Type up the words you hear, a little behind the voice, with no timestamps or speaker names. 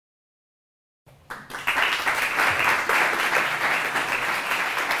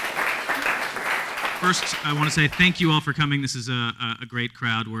First, I want to say thank you all for coming. This is a great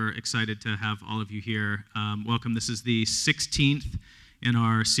crowd. We're excited to have all of you here. Welcome. This is the 16th in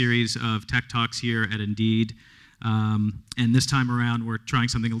our series of Tech Talks here at Indeed. And this time around, we're trying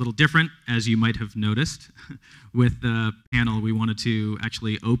something a little different, as you might have noticed. With the panel, we wanted to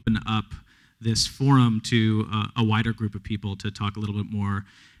actually open up this forum to a wider group of people to talk a little bit more,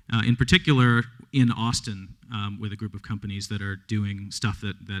 in particular in Austin, with a group of companies that are doing stuff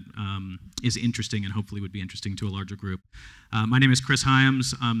that is interesting and hopefully would be interesting to a larger group. My name is Chris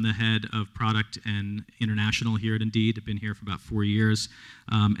Hyams. I'm the head of product and international here at Indeed. I've been here for about 4 years.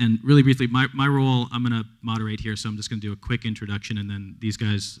 And really briefly, my role, I'm going to moderate here, so I'm just going to do a quick introduction, and then these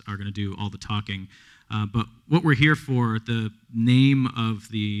guys are going to do all the talking. But what we're here for, the name of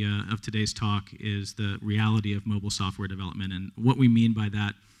today's talk is the reality of mobile software development. And what we mean by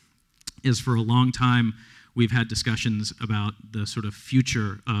that is, for a long time, we've had discussions about the sort of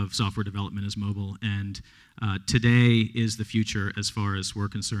future of software development as mobile, and today is the future as far as we're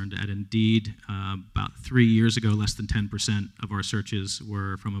concerned at Indeed. About 3 years ago, less than 10% of our searches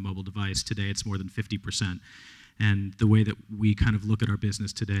were from a mobile device. Today, it's more than 50%. And the way that we kind of look at our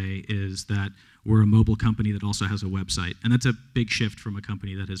business today is that we're a mobile company that also has a website. And that's a big shift from a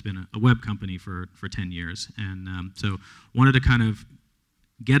company that has been a web company for 10 years. And so wanted to kind of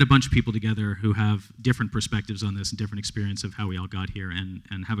get a bunch of people together who have different perspectives on this and different experience of how we all got here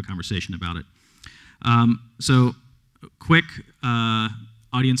and have a conversation about it. So quick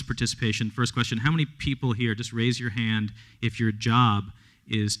audience participation. First question, how many people here, just raise your hand if your job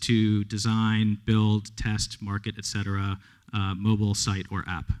is to design, build, test, market, etc., mobile site or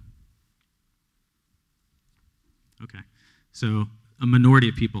app? Okay, so a minority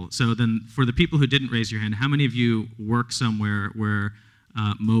of people. So then for the people who didn't raise your hand, how many of you work somewhere where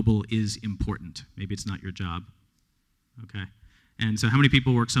mobile is important? Maybe it's not your job. Okay. And so how many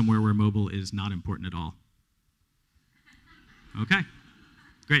people work somewhere where mobile is not important at all? Okay,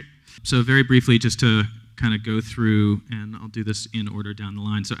 great. So very briefly, just to kind of go through, and I'll do this in order down the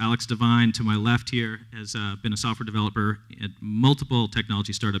line. So Alex Devine, to my left here, has been a software developer at multiple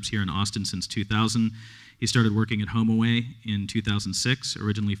technology startups here in Austin since 2000. He started working at HomeAway in 2006,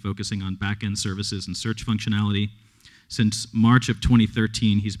 originally focusing on back-end services and search functionality. Since March of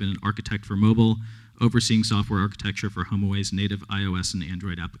 2013, he's been an architect for mobile, overseeing software architecture for HomeAway's native iOS and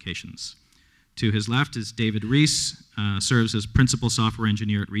Android applications. To his left is David Reese, serves as principal software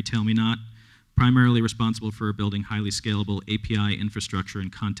engineer at RetailMeNot, primarily responsible for building highly scalable API infrastructure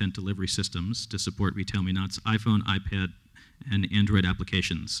and content delivery systems to support RetailMeNot's iPhone, iPad, and Android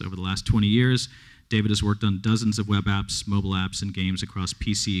applications. Over the last 20 years, David has worked on dozens of web apps, mobile apps, and games across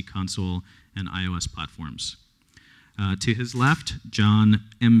PC, console, and iOS platforms. To his left, John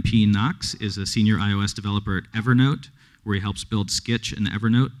M.P. Knox is a senior iOS developer at Evernote, where he helps build Sketch and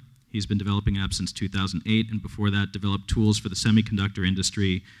Evernote. He's been developing apps since 2008, and before that, developed tools for the semiconductor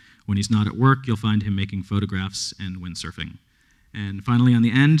industry. When he's not at work, you'll find him making photographs and windsurfing. And finally, on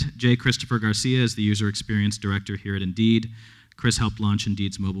the end, J. Christopher Garcia is the user experience director here at Indeed. Chris helped launch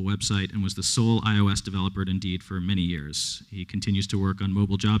Indeed's mobile website and was the sole iOS developer at Indeed for many years. He continues to work on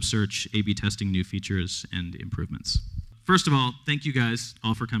mobile job search, A/B testing new features, and improvements. First of all, thank you guys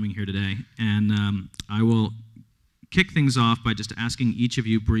all for coming here today. And I will kick things off by just asking each of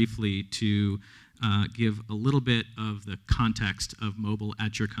you briefly to give a little bit of the context of mobile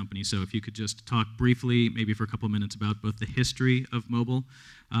at your company. So if you could just talk briefly, maybe for a couple of minutes, about both the history of mobile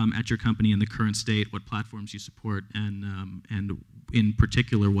at your company and the current state, what platforms you support, and in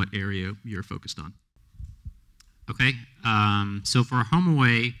particular, what area you're focused on. Okay, so for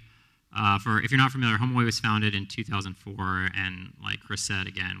HomeAway, if you're not familiar, HomeAway was founded in 2004, and like Chris said,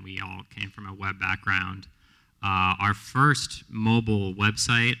 again, we all came from a web background. Our first mobile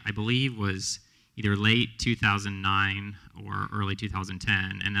website, I believe, was either late 2009 or early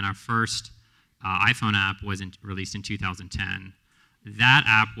 2010, and then our first iPhone app was released in 2010. That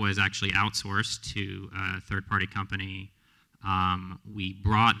app was actually outsourced to a third-party company. We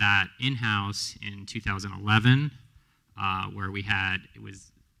brought that in-house in 2011, where it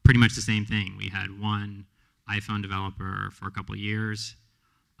was pretty much the same thing. We had one iPhone developer for a couple of years,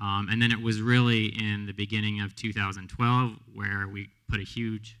 and then it was really in the beginning of 2012 where we put a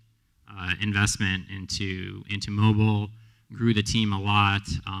huge investment into mobile, grew the team a lot,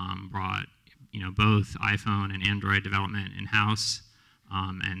 brought both iPhone and Android development in-house,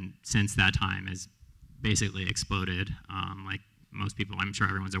 and since that time has basically exploded, like most people I'm sure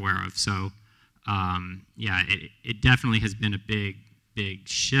everyone's aware of. So yeah, it definitely has been a big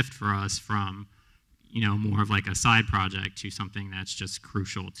shift for us from more of like a side project to something that's just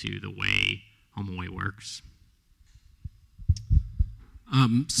crucial to the way HomeAway works.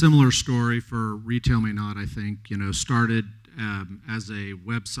 Similar story for RetailMeNot, I think. Started as a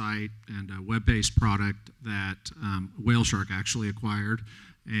website and a web-based product that Whaleshark actually acquired,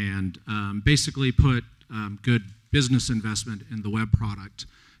 and basically put good business investment in the web product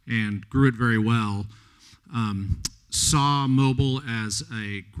and grew it very well. Saw mobile as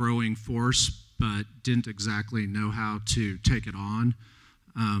a growing force, but didn't exactly know how to take it on.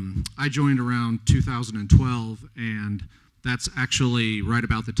 I joined around 2012, and that's actually right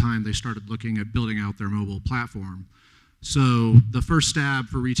about the time they started looking at building out their mobile platform. So the first stab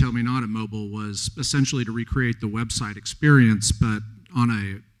for RetailMeNot at mobile was essentially to recreate the website experience, but on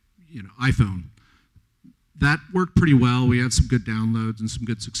a iPhone. That worked pretty well. We had some good downloads and some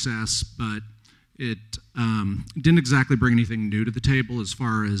good success, but it didn't exactly bring anything new to the table as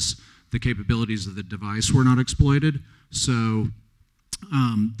far as the capabilities of the device were not exploited. So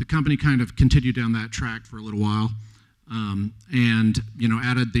the company kind of continued down that track for a little while, and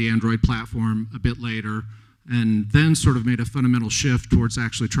added the Android platform a bit later, and then sort of made a fundamental shift towards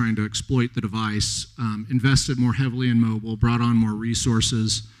actually trying to exploit the device, invested more heavily in mobile, brought on more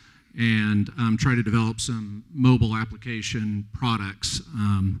resources, and tried to develop some mobile application products.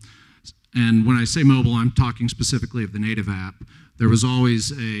 And when I say mobile, I'm talking specifically of the native app. There was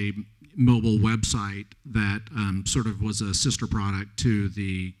always a mobile website that sort of was a sister product to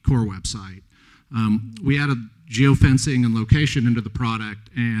the core website. We added geofencing and location into the product,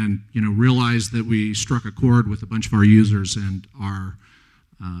 and realized that we struck a chord with a bunch of our users, and our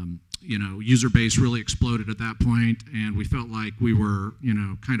user base really exploded at that point, and we felt like we were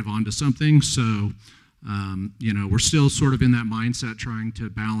kind of onto something. So we're still sort of in that mindset, trying to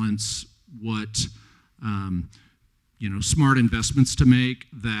balance what smart investments to make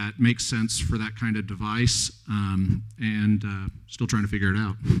that make sense for that kind of device, and still trying to figure it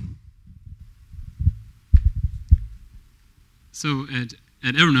out. So at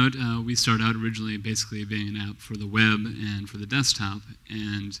Evernote, we started out originally basically being an app for the web and for the desktop,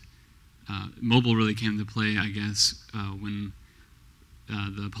 and mobile really came into play, I guess, when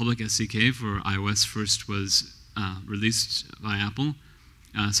the public SDK for iOS first was released by Apple.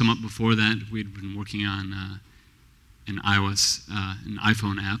 Somewhat before that, we'd been working on an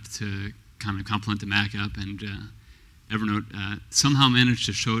iPhone app to kind of complement the Mac app, and Evernote somehow managed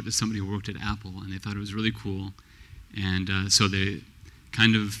to show it to somebody who worked at Apple, and they thought it was really cool. And so they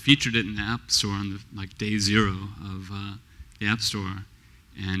kind of featured it in the App Store on day zero of the App Store,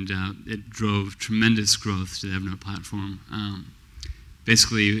 and it drove tremendous growth to the Evernote platform.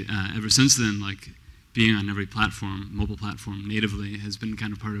 Basically, ever since then, being on every platform, mobile platform natively, has been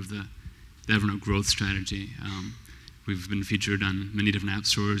kind of part of the Evernote growth strategy. We've been featured on many different app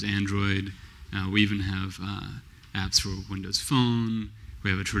stores, Android. We even have apps for Windows Phone. We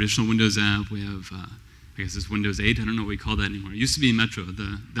have a traditional Windows app. We have I guess it's Windows 8. I don't know what we call that anymore. It used to be Metro,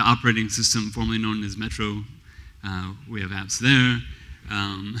 the operating system formerly known as Metro. We have apps there.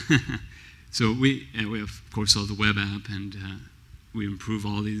 So we have, of course, all the web app, and we improve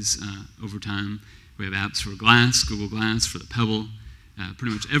all these over time. We have apps for Glass, Google Glass, for the Pebble,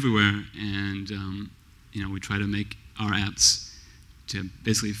 pretty much everywhere. And we try to make our apps to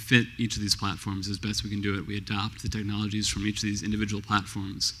basically fit each of these platforms as best we can do it. We adopt the technologies from each of these individual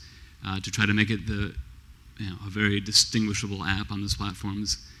platforms to try to make it a very distinguishable app on those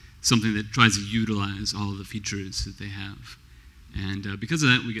platforms, something that tries to utilize all of the features that they have. And because of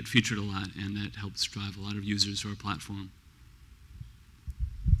that, we get featured a lot, and that helps drive a lot of users to our platform.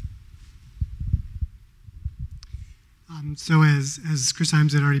 So as Chris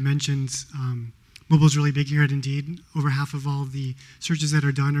Himes had already mentioned, mobile is really big here at Indeed. Over half of all the searches that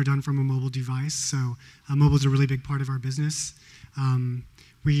are done from a mobile device. So mobile is a really big part of our business.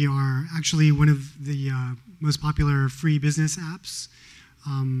 We are actually one of the most popular free business apps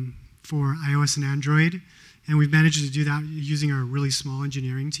for iOS and Android, and we've managed to do that using our really small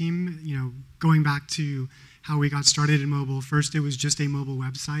engineering team. Going back to how we got started in mobile, first it was just a mobile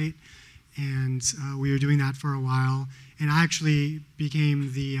website, and we were doing that for a while. And I actually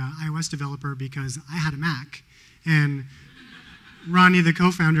became the iOS developer because I had a Mac, and Ronnie, the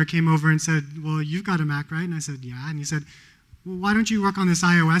co-founder, came over and said, "Well, you've got a Mac, right?" And I said, "Yeah." And he said, "Well, why don't you work on this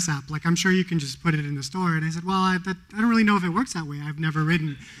iOS app? I'm sure you can just put it in the store." And I said, "Well, I don't really know if it works that way. I've never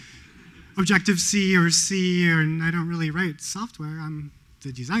written Objective-C or C, and I don't really write software. I'm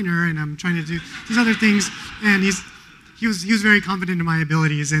the designer, and I'm trying to do these other things." And he was very confident in my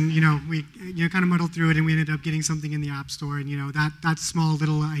abilities, and we kind of muddled through it, and we ended up getting something in the App Store. And that small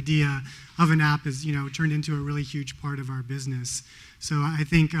little idea of an app is turned into a really huge part of our business. So I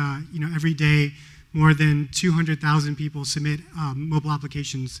think every day more than 200,000 people submit mobile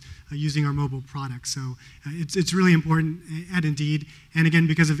applications using our mobile products. So it's really important at Indeed. And again,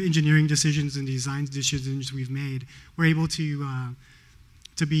 because of engineering decisions and design decisions we've made, we're able to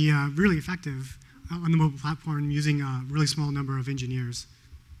be really effective on the mobile platform using a really small number of engineers.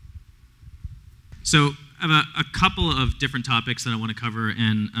 So I have a couple of different topics that I want to cover,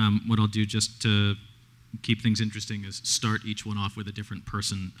 and what I'll do just to keep things interesting is start each one off with a different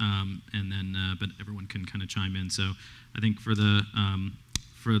person, and then but everyone can kind of chime in. So I think for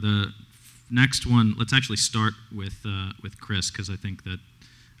the next one, let's actually start with Chris, because I think that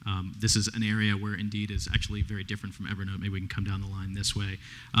this is an area where Indeed is actually very different from Evernote. Maybe we can come down the line this way.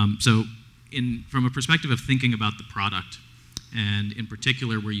 So from a perspective of thinking about the product, and in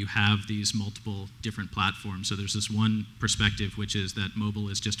particular where you have these multiple different platforms. So there's this one perspective, which is that mobile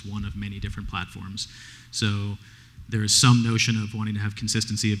is just one of many different platforms. So there is some notion of wanting to have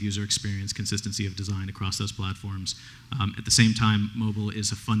consistency of user experience, consistency of design across those platforms. At the same time, mobile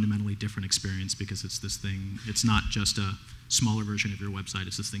is a fundamentally different experience because it's this thing, it's not just a smaller version of your website,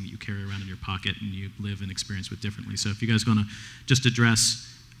 it's this thing that you carry around in your pocket and you live and experience with differently. So if you guys want to just address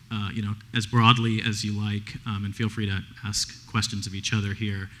as broadly as you like, and feel free to ask questions of each other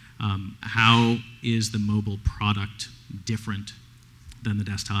here. How is the mobile product different than the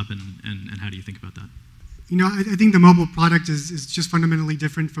desktop, and how do you think about that? I think the mobile product is just fundamentally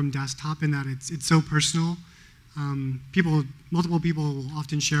different from desktop in that it's so personal. Multiple people will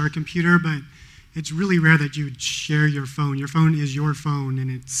often share a computer, but it's really rare that you would share your phone. Your phone is your phone, and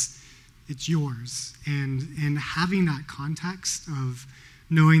it's yours. And having that context of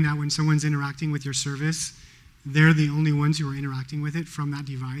knowing that when someone's interacting with your service, they're the only ones who are interacting with it from that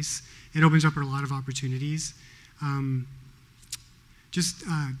device. It opens up a lot of opportunities. Just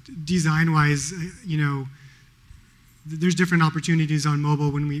design-wise, there's different opportunities on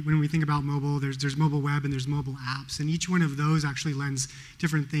mobile. When we think about mobile, there's mobile web and there's mobile apps, and each one of those actually lends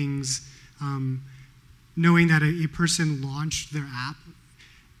different things. Knowing that a person launched their app,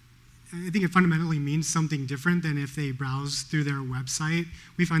 I think it fundamentally means something different than if they browse through their website.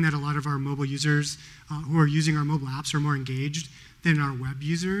 We find that a lot of our mobile users who are using our mobile apps are more engaged than our web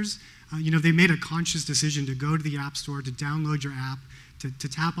users. They made a conscious decision to go to the App Store, to download your app, to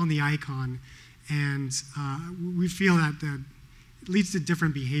tap on the icon, and we feel that it leads to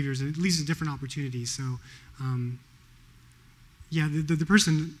different behaviors and it leads to different opportunities. So, the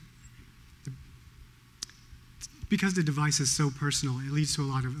person, because the device is so personal, it leads to a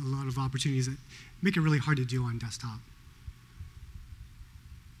lot of opportunities that make it really hard to do on desktop.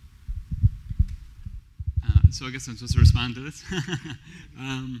 So I guess I'm supposed to respond to this.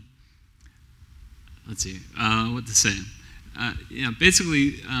 Let's see what to say.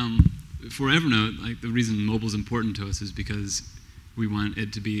 Basically, for Evernote, like the reason mobile is important to us is because we want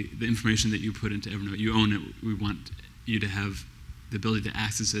it to be the information that you put into Evernote. You own it. We want you to have the ability to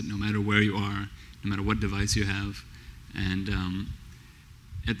access it no matter where you are, no matter what device you have. And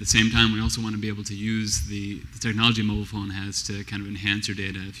at the same time, we also want to be able to use the technology a mobile phone has to kind of enhance your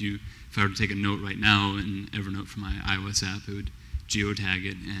data. If I were to take a note right now in Evernote from my iOS app, it would geotag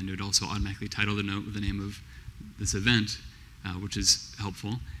it, and it would also automatically title the note with the name of this event, which is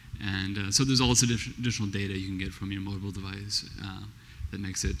helpful. And so there's all this additional data you can get from your mobile device that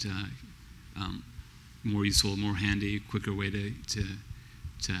makes it more useful, more handy, quicker way to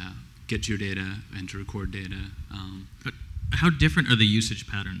get your data and to record data. But how different are the usage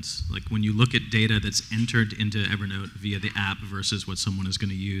patterns? Like when you look at data that's entered into Evernote via the app versus what someone is going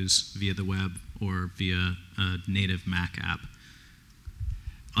to use via the web or via a native Mac app.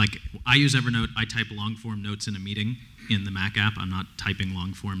 Like I use Evernote, I type long form notes in a meeting in the Mac app. I'm not typing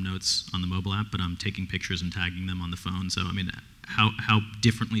long form notes on the mobile app, but I'm taking pictures and tagging them on the phone. So I mean, how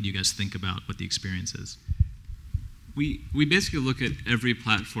differently do you guys think about what the experience is? We basically look at every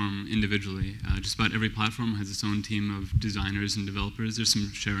platform individually. Just about every platform has its own team of designers and developers. There's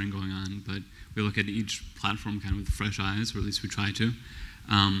some sharing going on, but we look at each platform kind of with fresh eyes, or at least we try to.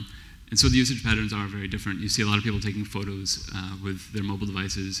 And so the usage patterns are very different. You see a lot of people taking photos with their mobile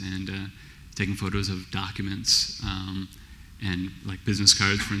devices and taking photos of documents and like business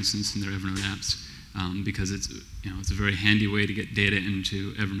cards, for instance, in their Evernote apps. Because it's a very handy way to get data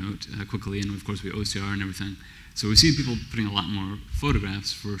into Evernote quickly, and of course we OCR and everything. So we see people putting a lot more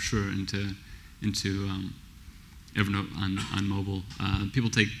photographs for sure into Evernote on mobile. People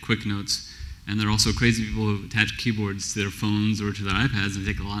take quick notes, and there are also crazy people who attach keyboards to their phones or to their iPads and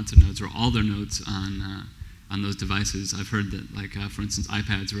take lots of notes or all their notes on those devices. I've heard that, like for instance,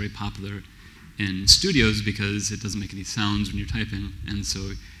 iPads are very popular in studios because it doesn't make any sounds when you're typing, and so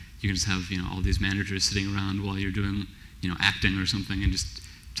you can just have all these managers sitting around while you're doing acting or something and just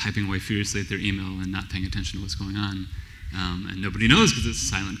typing away furiously at their email and not paying attention to what's going on. And nobody knows because it's a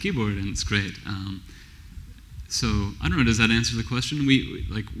silent keyboard, and it's great. So I don't know, does that answer the question?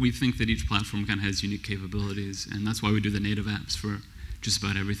 We think that each platform kind of has unique capabilities, and that's why we do the native apps for just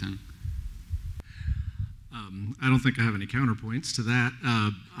about everything. I don't think I have any counterpoints to that.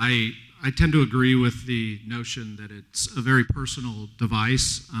 I tend to agree with the notion that it's a very personal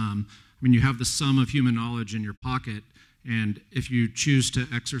device. I mean, you have the sum of human knowledge in your pocket, and if you choose to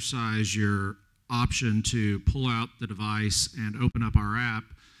exercise your option to pull out the device and open up our app,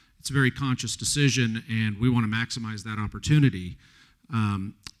 it's a very conscious decision, and we want to maximize that opportunity.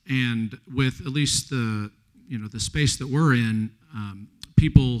 And with at least the space that we're in,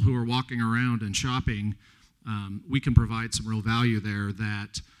 people who are walking around and shopping, we can provide some real value there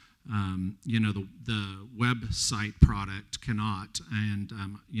that the website product cannot, and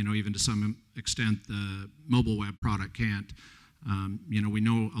even to some extent the mobile web product can't. We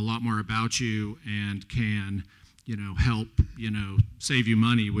know a lot more about you and can help save you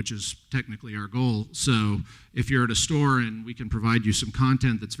money, which is technically our goal. So if you're at a store and we can provide you some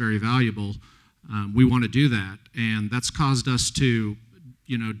content that's very valuable, we want to do that, and that's caused us to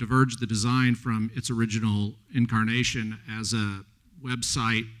diverge the design from its original incarnation as a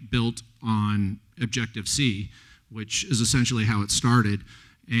website built on Objective-C, which is essentially how it started,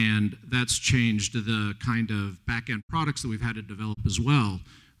 and that's changed the kind of back-end products that we've had to develop as well.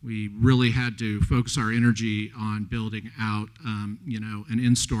 We really had to focus our energy on building out an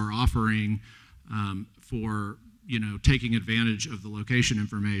in-store offering for taking advantage of the location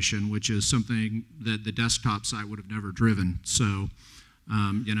information, which is something that the desktop site would have never driven. So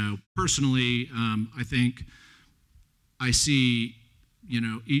personally, I think I see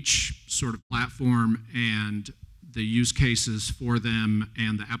each sort of platform and the use cases for them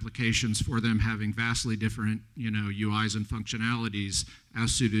and the applications for them having vastly different UIs and functionalities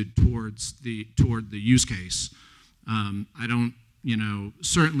as suited toward the use case. I don't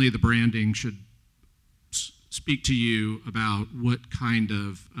certainly the branding should speak to you about what kind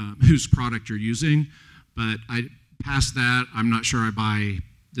of whose product you're using, but past that, I'm not sure I buy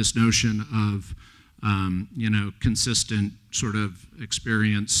this notion of consistent sort of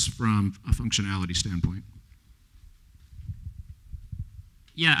experience from a functionality standpoint.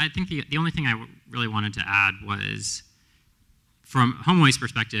 Yeah, I think the only thing I really wanted to add was, from HomeAway's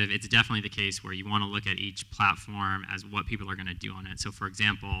perspective, it's definitely the case where you want to look at each platform as what people are going to do on it. So for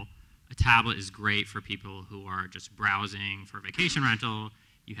example, a tablet is great for people who are just browsing for vacation rental.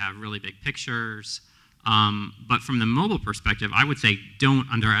 You have really big pictures. But from the mobile perspective, I would say don't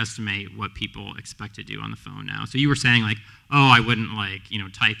underestimate what people expect to do on the phone now. So you were saying like, oh, I wouldn't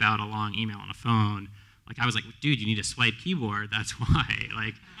type out a long email on a phone. Like I was like, dude, you need a swipe keyboard. That's why.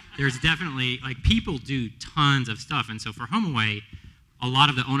 Like, there's definitely people do tons of stuff, and so for HomeAway, a lot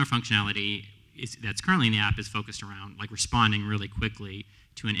of the owner functionality that's currently in the app is focused around responding really quickly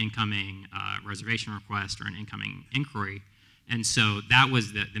to an incoming reservation request or an incoming inquiry. And so that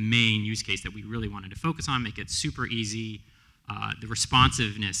was the main use case that we really wanted to focus on, make it super easy. The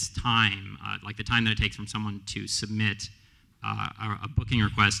responsiveness time, like the time that it takes from someone to submit a booking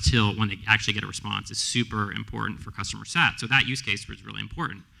request till when they actually get a response, is super important for customer sat. So that use case was really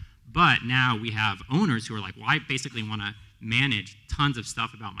important. But now we have owners who are like, well, I basically want to manage tons of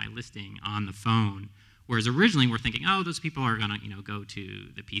stuff about my listing on the phone. Whereas originally we're thinking, oh, those people are going to go to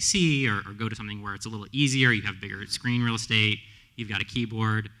the PC or go to something where it's a little easier. You have bigger screen real estate. You've got a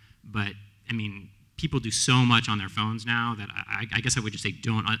keyboard. But, I mean, people do so much on their phones now that I guess I would just say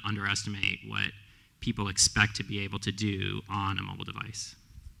don't underestimate what people expect to be able to do on a mobile device.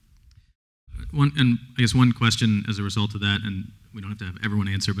 And I guess one question as a result of that, and we don't have to have everyone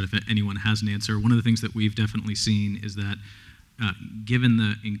answer, but if anyone has an answer, one of the things that we've definitely seen is that given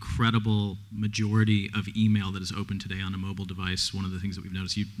the incredible majority of email that is open today on a mobile device, one of the things that we've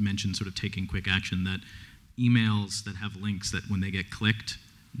noticed, you mentioned sort of taking quick action, that emails that have links that when they get clicked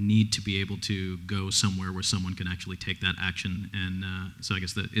need to be able to go somewhere where someone can actually take that action. And so I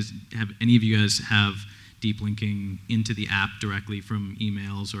guess have any of you guys have deep linking into the app directly from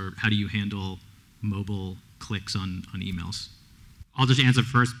emails, or how do you handle mobile clicks on emails? I'll just answer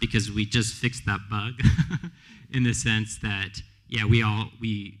first because we just fixed that bug in the sense that, yeah,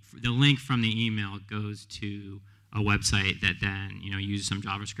 the link from the email goes to a website that then uses some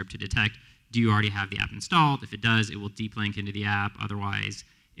JavaScript to detect, do you already have the app installed? If it does, it will deep link into the app. Otherwise,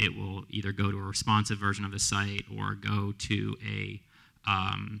 it will either go to a responsive version of the site or go to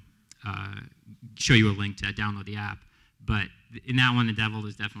show you a link to download the app. But in that one, the devil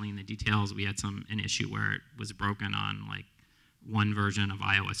is definitely in the details. We had an issue where it was broken on one version of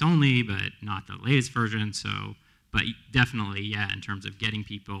iOS only, but not the latest version. So But definitely, yeah, in terms of getting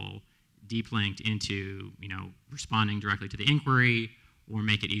people deep linked into, responding directly to the inquiry or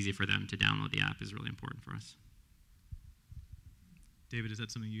make it easy for them to download the app is really important for us. David, is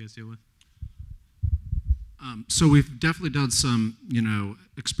that something you guys deal with? So we've definitely done some,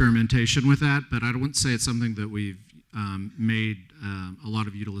 experimentation with that, but I wouldn't say it's something that we've made a lot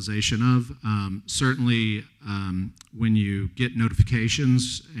of utilization of. Certainly, when you get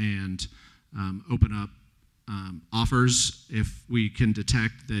notifications and open up offers, if we can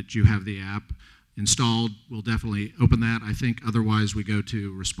detect that you have the app installed, we'll definitely open that. I think otherwise we go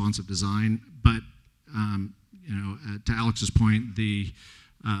to responsive design. But to Alex's point, the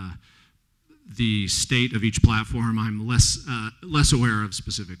state of each platform I'm less aware of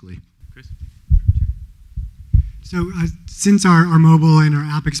specifically. Chris? So since our mobile and our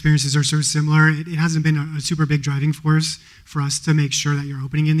app experiences are so similar, it hasn't been a super big driving force for us to make sure that you're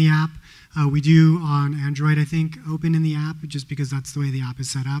opening in the app. We do on Android, I think, open in the app just because that's the way the app is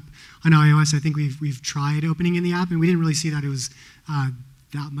set up. On iOS, I think we've tried opening in the app, and we didn't really see that it was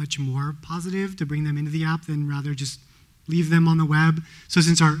that much more positive to bring them into the app than rather just leave them on the web. So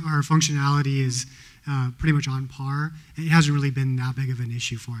since our functionality is pretty much on par, it hasn't really been that big of an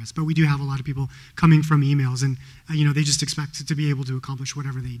issue for us. But we do have a lot of people coming from emails, and they just expect to be able to accomplish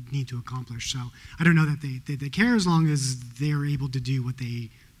whatever they need to accomplish. So I don't know that they care as long as they're able to do what they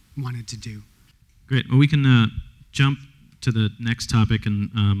wanted to do. Great. Well, we can jump to the next topic, and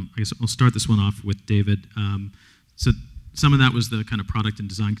I guess I'll start this one off with David. So some of that was the kind of product and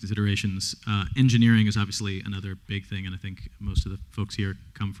design considerations. Engineering is obviously another big thing, and I think most of the folks here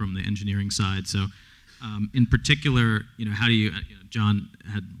come from the engineering side. So in particular, how do you, John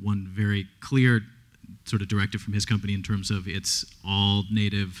had one very clear sort of directive from his company in terms of it's all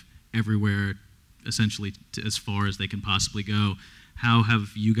native everywhere, essentially as far as they can possibly go. How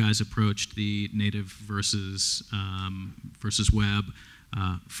have you guys approached the native versus web,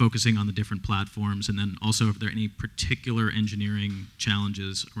 focusing on the different platforms, and then also if there are any particular engineering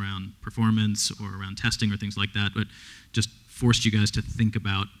challenges around performance or around testing or things like that, but just forced you guys to think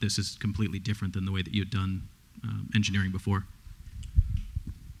about this is completely different than the way that you'd done engineering before?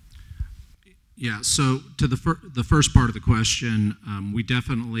 Yeah, so to the first part of the question, we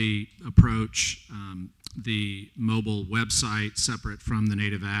definitely approach the mobile website separate from the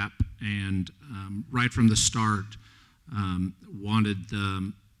native app, and right from the start wanted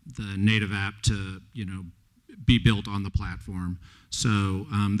the native app to be built on the platform. So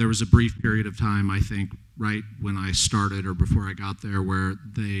there was a brief period of time, I think, right when I started or before I got there, where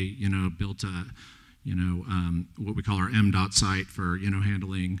they built a what we call our MDOT site for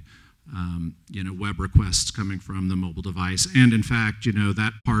handling web requests coming from the mobile device. And in fact,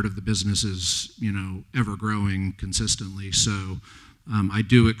 that part of the business is, ever growing consistently. So I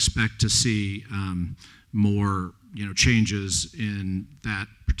do expect to see more, changes in that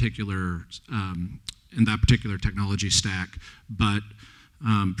particular technology stack. But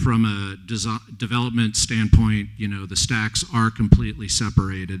from a development standpoint, the stacks are completely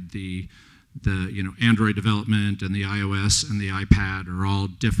separated. The Android development and the iOS and the iPad are all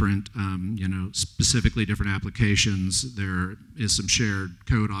different, specifically different applications. There is some shared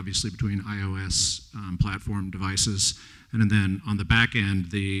code, obviously, between iOS platform devices. And then on the back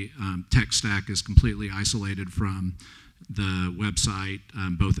end, the tech stack is completely isolated from the website,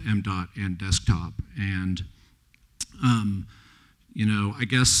 both MDOT and desktop. And, I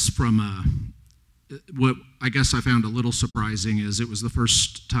guess what I guess I found a little surprising is it was the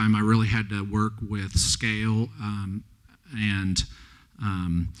first time I really had to work with scale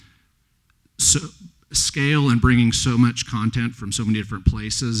so scale and bringing so much content from so many different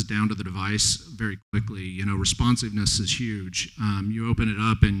places down to the device very quickly. Responsiveness is huge. You open it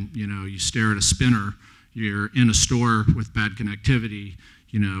up and you stare at a spinner. You're in a store with bad connectivity.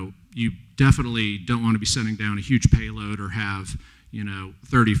 You definitely don't want to be sending down a huge payload or have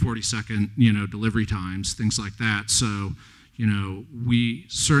 30, 40 second, delivery times, things like that. So, we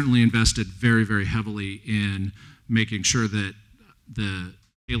certainly invested very, very heavily in making sure that the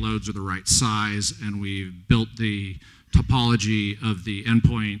payloads are the right size, and we built the topology of the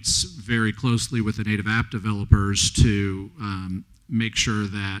endpoints very closely with the native app developers to make sure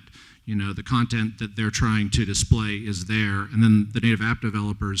that the content that they're trying to display is there. And then the native app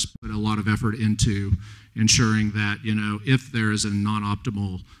developers put a lot of effort into ensuring that, if there is a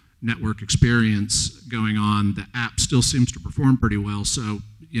non-optimal network experience going on, the app still seems to perform pretty well. So,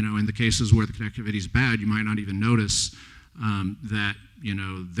 in the cases where the connectivity is bad, you might not even notice that,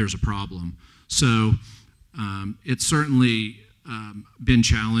 there's a problem. So it's certainly been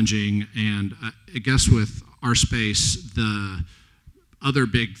challenging. And I guess with our space, other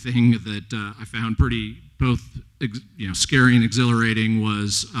big thing that I found pretty both scary and exhilarating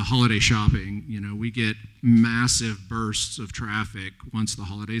was holiday shopping. We get massive bursts of traffic once the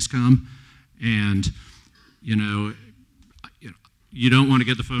holidays come, and you don't want to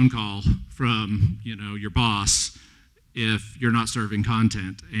get the phone call from your boss if you're not serving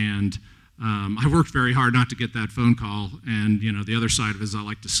content. And I worked very hard not to get that phone call, and the other side of it is I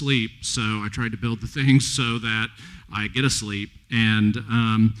like to sleep, so I tried to build the things so that I get a sleep. And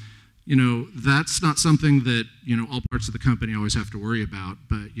that's not something that all parts of the company always have to worry about,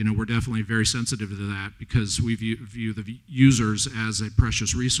 but we're definitely very sensitive to that because we view the users as a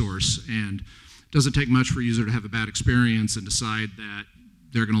precious resource, and it doesn't take much for a user to have a bad experience and decide that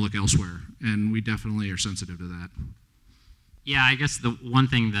they're going to look elsewhere, and we definitely are sensitive to that. Yeah, I guess the one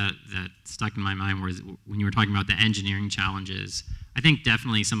thing that stuck in my mind was when you were talking about the engineering challenges. I think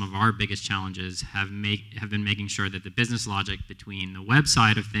definitely some of our biggest challenges have been making sure that the business logic between the web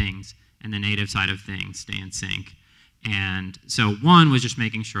side of things and the native side of things stay in sync. And so one was just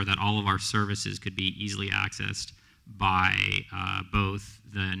making sure that all of our services could be easily accessed by both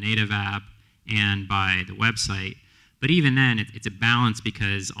the native app and by the website. But even then, it's a balance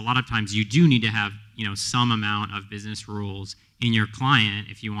because a lot of times you do need to have some amount of business rules in your client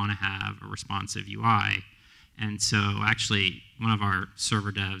if you want to have a responsive UI. And so actually, one of our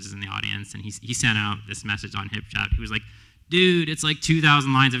server devs is in the audience, and he sent out this message on HipChat. He was like, dude, it's like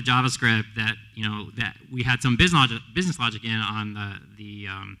 2,000 lines of JavaScript that that we had some business logic in on the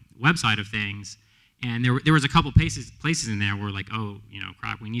website of things, and there was a couple places in there where like, oh,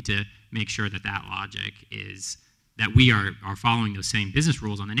 crap, we need to make sure that logic is that we are following those same business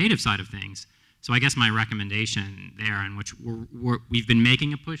rules on the native side of things. So I guess my recommendation there, in which we've been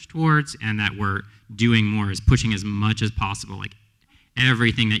making a push towards, and that we're doing more, is pushing as much as possible, like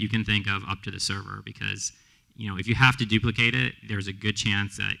everything that you can think of up to the server, because if you have to duplicate it, there's a good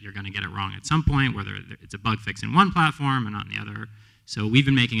chance that you're going to get it wrong at some point, whether it's a bug fix in one platform and not in the other. So we've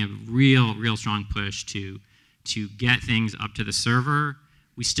been making a real strong push to get things up to the server.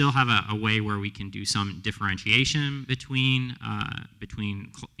 We still have a way where we can do some differentiation between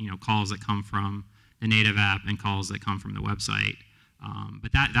calls that come from the native app and calls that come from the website.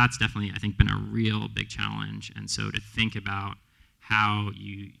 But that's definitely, I think, been a real big challenge. And so to think about how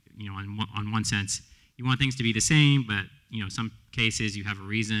on one sense, you want things to be the same, but some cases you have a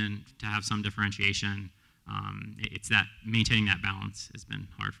reason to have some differentiation. It's that maintaining that balance has been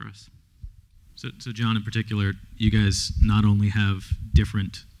hard for us. So John, in particular, you guys not only have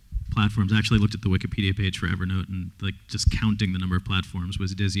different platforms. I actually looked at the Wikipedia page for Evernote, and like just counting the number of platforms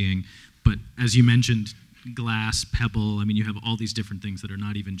was dizzying. But as you mentioned, Glass, Pebble, I mean, you have all these different things that are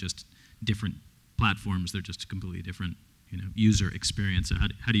not even just different platforms. They're just a completely different user experience. So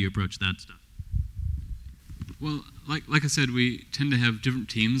how do you approach that stuff? Well, like I said, we tend to have different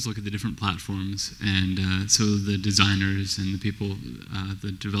teams look at the different platforms, and so the designers and the people,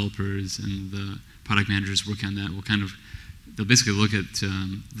 the developers and the product managers working on that will they'll basically look at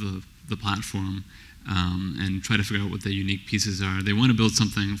the platform and try to figure out what the unique pieces are. They want to build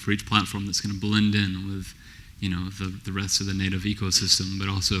something for each platform that's going to blend in with the rest of the native ecosystem, but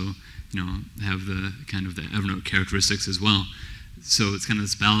also have the the Evernote characteristics as well. So it's kind of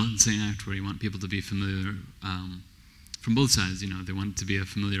this balancing act where you want people to be familiar from both sides. They want it to be a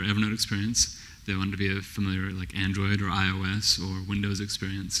familiar Evernote experience. They want it to be a familiar like Android or iOS or Windows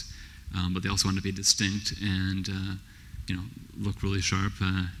experience. But they also want to be distinct and look really sharp.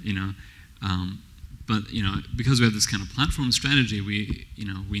 But because we have this kind of platform strategy, we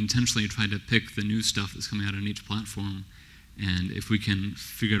intentionally try to pick the new stuff that's coming out on each platform. And if we can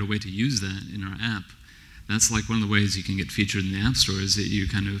figure out a way to use that in our app, that's like one of the ways you can get featured in the App Store, is that you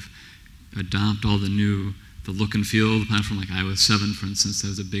kind of adopt all the look and feel of the platform, like iOS 7, for instance. That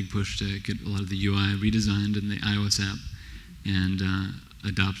was a big push to get a lot of the UI redesigned in the iOS app and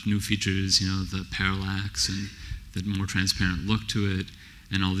adopt new features, the parallax and the more transparent look to it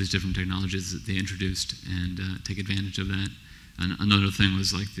and all these different technologies that they introduced, and take advantage of that. And another thing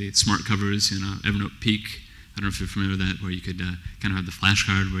was like the smart covers, Evernote Peak. I don't know if you're familiar with that, where you could kind of have the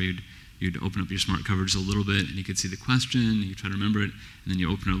flashcard where you'd open up your smart cover just a little bit, and you could see the question, and you try to remember it, and then you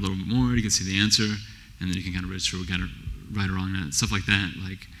open it a little bit more, you can see the answer, and then you can kind of register what got it right or wrong. And stuff like that,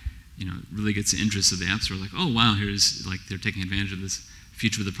 really gets the interest of the App Store. Like, oh wow, here's they're taking advantage of this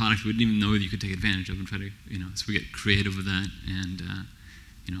feature of the product we didn't even know that you could take advantage of, and try to, so we get creative with that, and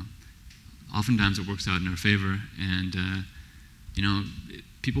oftentimes it works out in our favor, and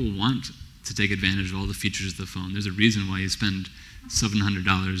people want to take advantage of all the features of the phone. There's a reason why you spend $700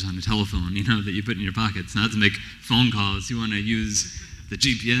 on a telephone, that you put in your pocket. It's not to make phone calls. You want to use the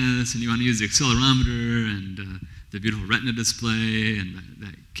GPS, and you want to use the accelerometer, and the beautiful Retina display and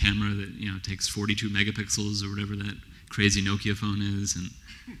that camera that takes 42 megapixels or whatever that crazy Nokia phone is, and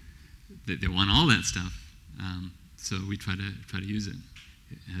they want all that stuff. So we try to use it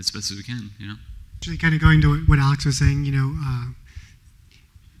as best as we can. Actually, kind of going to what Alex was saying,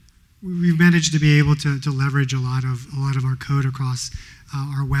 we've managed to be able to leverage a lot of our code across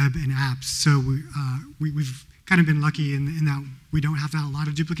our web and apps. So we've kind of been lucky in that we don't have to have a lot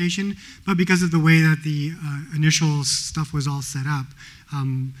of duplication, but because of the way that the initial stuff was all set up,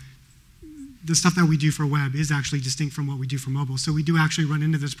 the stuff that we do for web is actually distinct from what we do for mobile. So we do actually run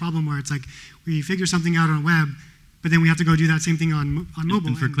into this problem where it's like we figure something out on web, but then we have to go do that same thing on mobile.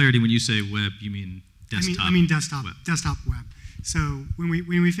 And for clarity, when you say web, you mean desktop? I mean desktop web. Desktop web. So when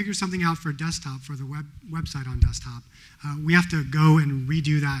we figure something out for desktop, for the website on desktop, we have to go and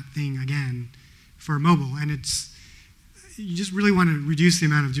redo that thing again for mobile. And you just really want to reduce the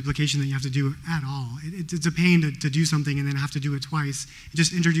amount of duplication that you have to do at all. It's a pain to do something and then have to do it twice. It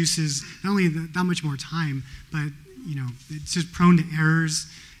just introduces not only that much more time, but it's just prone to errors.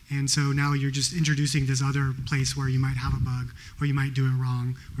 And so now you're just introducing this other place where you might have a bug, or you might do it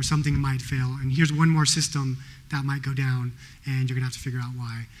wrong, or something might fail. And here's one more system that might go down, and you're going to have to figure out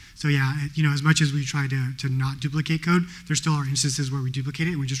why. So yeah, as much as we try to not duplicate code, there still are instances where we duplicate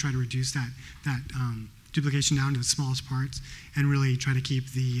it, and we just try to reduce that duplication down to the smallest parts, and really try to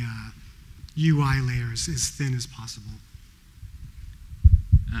keep the UI layers as thin as possible.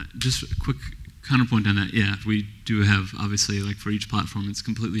 Just a quick counterpoint on that, yeah, we do have, obviously, like for each platform, it's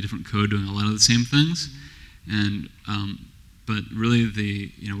completely different code doing a lot of the same things, and but really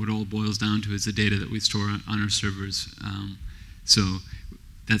what it all boils down to is the data that we store on our servers. So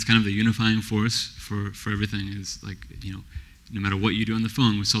that's kind of the unifying force for everything is like, no matter what you do on the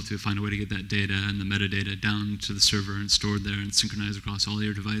phone, we still have to find a way to get that data and the metadata down to the server and stored there and synchronized across all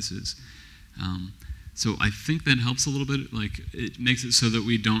your devices. So I think that helps a little bit. Like it makes it so that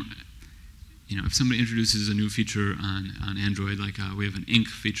we don't, if somebody introduces a new feature on Android, like we have an ink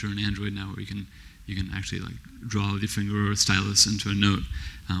feature in Android now where you can actually like draw with your finger or a stylus into a note.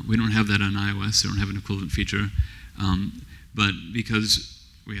 We don't have that on iOS. We don't have an equivalent feature. But because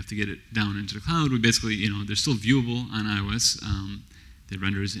we have to get it down into the cloud, we basically, they're still viewable on iOS. They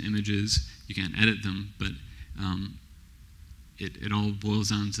render as images. You can't edit them, but it all boils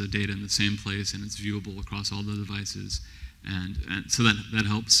down to data in the same place, and it's viewable across all the devices. And so that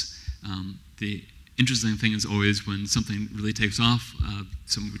helps. The interesting thing is always when something really takes off,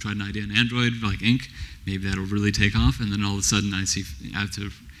 we tried an idea in Android, like ink, maybe that'll really take off, and then all of a sudden I have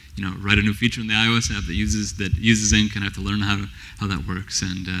to write a new feature in the iOS app that uses ink, and I have to learn how that works.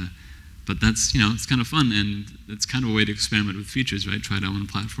 And but that's it's kind of fun, and it's kind of a way to experiment with features, right? Try it out on a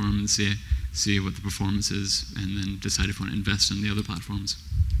platform and see what the performance is, and then decide if you want to invest in the other platforms.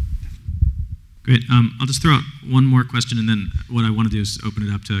 Great. I'll just throw out one more question, and then what I want to do is open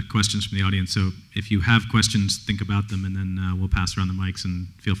it up to questions from the audience. So if you have questions, think about them, and then we'll pass around the mics, and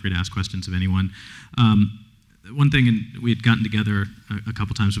feel free to ask questions of anyone. One thing, and we had gotten together a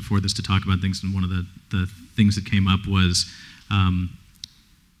couple times before this to talk about things, and one of the things that came up was,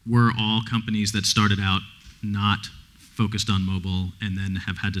 were all companies that started out not focused on mobile and then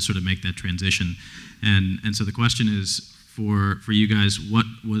have had to sort of make that transition? And so the question is, for you guys, what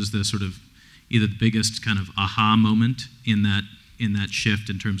was the sort of either the biggest kind of aha moment in that shift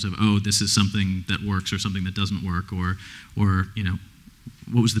in terms of, oh, this is something that works or something that doesn't work, or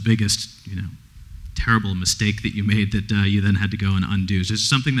what was the biggest terrible mistake that you made that you then had to go and undo? Is there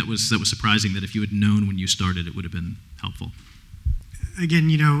something that was surprising that if you had known when you started, it would have been helpful? Again,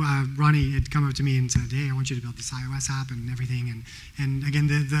 Ronnie had come up to me and said, "Hey, I want you to build this iOS app and everything." And again,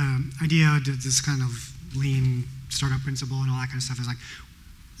 the idea, this kind of lean startup principle and all that kind of stuff is like,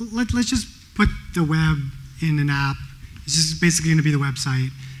 let's just put the web in an app. It's just basically going to be the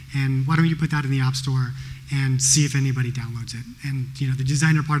website, and why don't you put that in the App Store and see if anybody downloads it? And the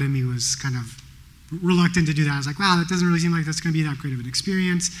designer part of me was kind of reluctant to do that. I was like, wow, that doesn't really seem like that's going to be that great of an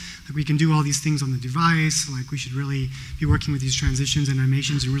experience. Like we can do all these things on the device. Like we should really be working with these transitions and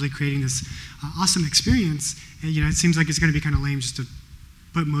animations and really creating this awesome experience. And, it seems like it's going to be kind of lame just to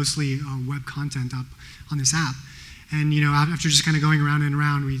put mostly web content up on this app. And after just kind of going around and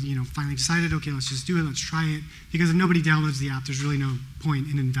around, we finally decided, okay, let's just do it, let's try it. Because if nobody downloads the app, there's really no point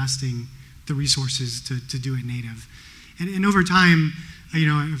in investing the resources to do it native. And over time,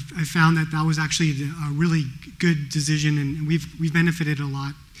 I found that was actually a really good decision, and we've benefited a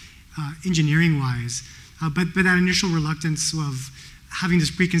lot engineering-wise. But that initial reluctance of having this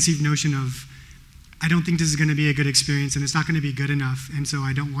preconceived notion of, I don't think this is going to be a good experience, and it's not going to be good enough, and so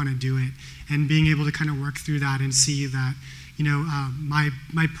I don't want to do it. And being able to kind of work through that and see that,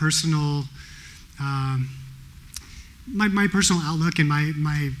 my personal my personal outlook and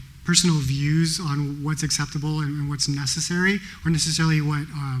my personal views on what's acceptable and what's necessary, or necessarily what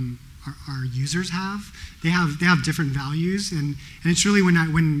our users have. They have different values, and it's really when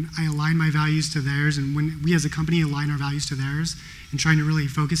I align my values to theirs, and when we as a company align our values to theirs, and trying to really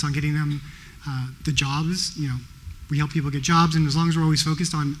focus on getting them the jobs. We help people get jobs, and as long as we're always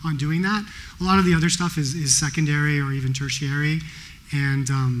focused on doing that, a lot of the other stuff is secondary or even tertiary. And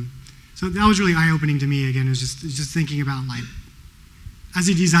so that was really eye-opening to me. Again, is just thinking about, like, as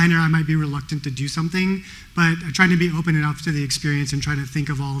a designer, I might be reluctant to do something, but trying to be open enough to the experience and try to think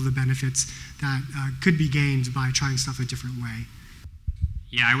of all of the benefits that could be gained by trying stuff a different way.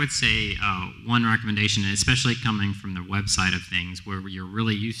 Yeah, I would say one recommendation, especially coming from the website of things, where you're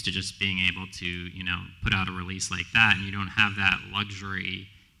really used to just being able to, put out a release like that, and you don't have that luxury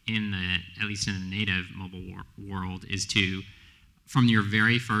at least in the native mobile world, is to, from your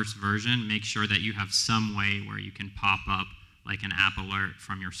very first version, make sure that you have some way where you can pop up like an app alert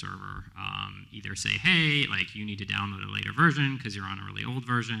from your server. Either say, hey, like, you need to download a later version because you're on a really old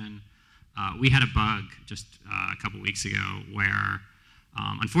version. We had a bug just a couple weeks ago where,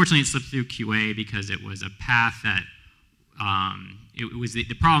 unfortunately, it slipped through QA because it was a path that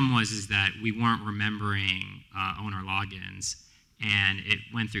the problem was that we weren't remembering owner logins, and it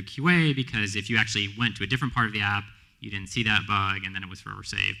went through QA because if you actually went to a different part of the app, you didn't see that bug, and then it was forever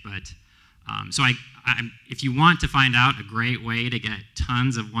saved. But so if you want to find out a great way to get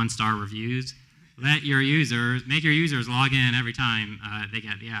tons of one-star reviews, make your users log in every time they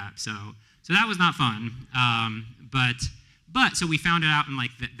get the app. So that was not fun. But so we found it out in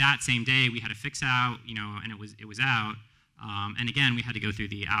like that same day. We had to fix out, and it was out. And again, we had to go through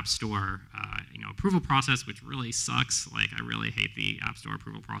the App Store, approval process, which really sucks. Like, I really hate the App Store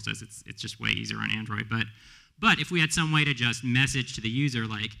approval process. It's just way easier on Android. But if we had some way to just message to the user,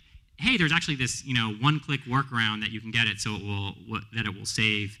 like, hey, there's actually this, one-click workaround that you can get it so it will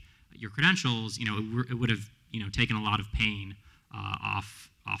save your credentials, it would have, taken a lot of pain off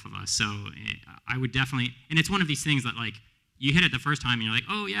of us. So I would definitely, and it's one of these things that, like, you hit it the first time and you're like,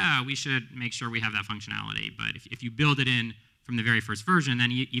 oh yeah, we should make sure we have that functionality. But if you build it in from the very first version,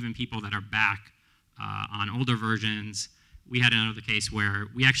 then even people that are back on older versions, we had another case where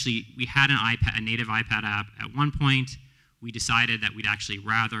we had a native iPad app at one point. We decided that we'd actually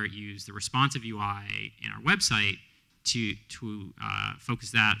rather use the responsive UI in our website to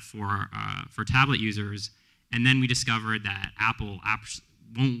focus that for tablet users, and then we discovered that Apple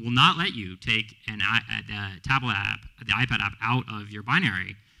will not let you take the tablet app, the iPad app, out of your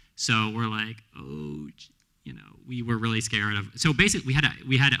binary. So we're like, we were really scared of. So basically,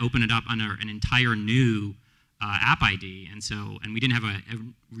 we had to open it up under an entire new app ID, and we didn't have a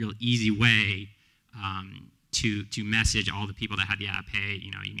real easy way to message all the people that had the app, hey,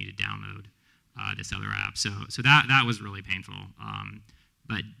 you need to download this other app. So that was really painful.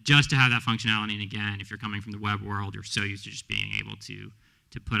 But just to have that functionality, and again, if you're coming from the web world, you're so used to just being able to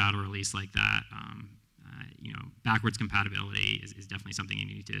put out a release like that. Backwards compatibility is definitely something you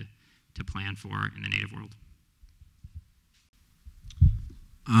need to plan for in the native world.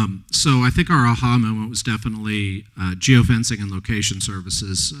 So I think our aha moment was definitely geofencing and location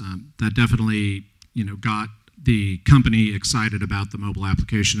services. That definitely, got the company excited about the mobile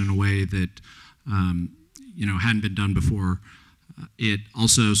application in a way that, hadn't been done before. It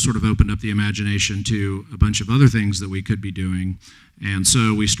also sort of opened up the imagination to a bunch of other things that we could be doing. And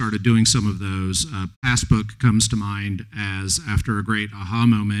so we started doing some of those. Passbook comes to mind as, after a great aha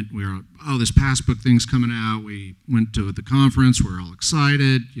moment, we were, oh, this Passbook thing's coming out. We went to the conference. We're all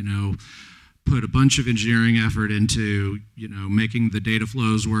excited, put a bunch of engineering effort into, making the data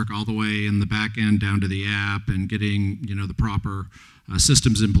flows work all the way in the back end down to the app, and getting, the proper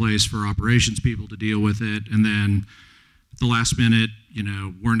systems in place for operations people to deal with it. And then at the last minute,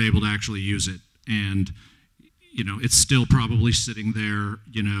 weren't able to actually use it. And, it's still probably sitting there,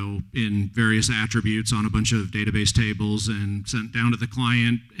 in various attributes on a bunch of database tables and sent down to the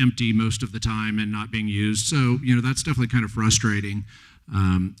client empty most of the time and not being used. So, that's definitely kind of frustrating.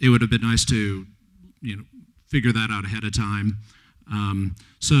 It would have been nice to, figure that out ahead of time.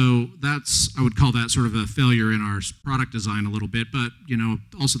 So I would call that sort of a failure in our product design a little bit, but,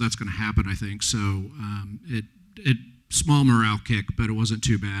 also that's going to happen, I think. So it small morale kick, but it wasn't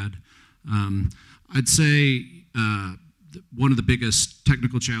too bad. I'd say one of the biggest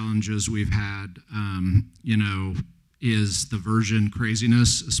technical challenges we've had, is the version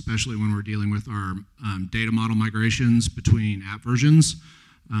craziness, especially when we're dealing with our data model migrations between app versions.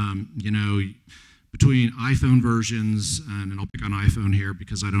 Between iPhone versions, and I'll pick on iPhone here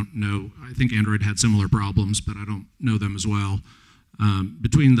because I don't know, I think Android had similar problems, but I don't know them as well.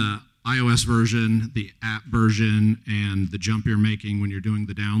 Between the iOS version, the app version, and the jump you're making when you're doing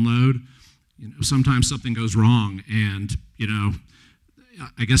the download, sometimes something goes wrong, and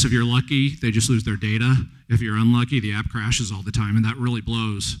I guess if you're lucky, they just lose their data. If you're unlucky, the app crashes all the time, and that really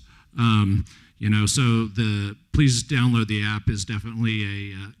blows. So please download the app is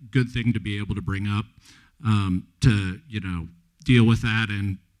definitely a good thing to be able to bring up to deal with that.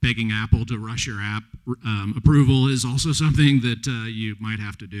 And begging Apple to rush your app approval is also something that you might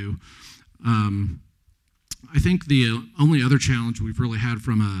have to do. I think the only other challenge we've really had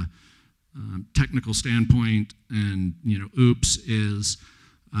from a technical standpoint, and oops, is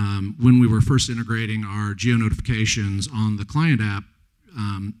when we were first integrating our geo notifications on the client app.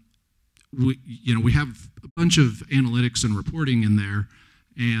 We have a bunch of analytics and reporting in there,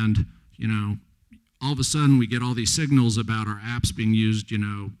 and all of a sudden we get all these signals about our apps being used,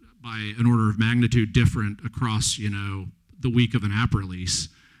 by an order of magnitude different across, the week of an app release,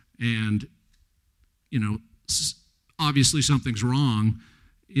 and obviously something's wrong.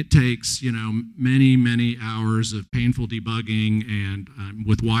 It takes, many hours of painful debugging and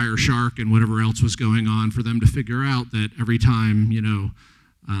with Wireshark and whatever else was going on for them to figure out that every time,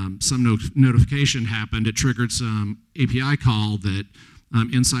 some notification happened, it triggered some API call that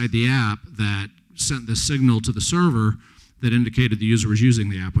inside the app that sent this signal to the server that indicated the user was using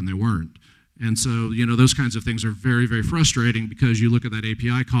the app when they weren't. And so, those kinds of things are very, very frustrating, because you look at that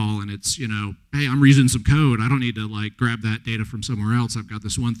API call and it's, hey, I'm reusing some code. I don't need to grab that data from somewhere else. I've got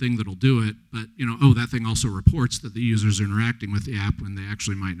this one thing that'll do it. But, that thing also reports that the users are interacting with the app when they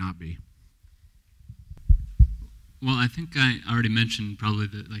actually might not be. Well, I think I already mentioned probably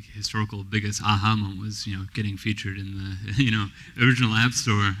the historical biggest aha moment was getting featured in the original App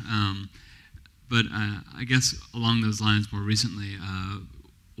Store. But I guess along those lines, more recently,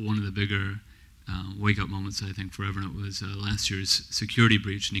 one of the bigger wake-up moments, I think, for Evernote was last year's security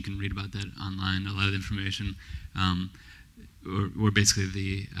breach, and you can read about that online. A lot of the information where basically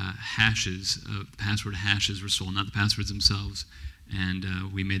the password hashes were stolen, not the passwords themselves, and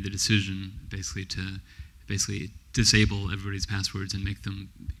we made the decision basically to disable everybody's passwords and make them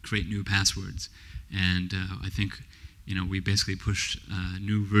create new passwords. And I think we basically pushed a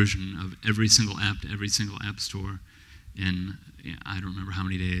new version of every single app to every single app store in, I don't remember how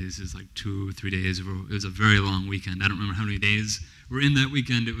many days. It was 2 or 3 days. It was a very long weekend. I don't remember how many days were in that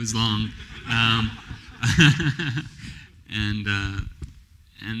weekend. It was long. And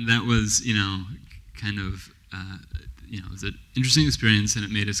that was, kind of, it was an interesting experience, and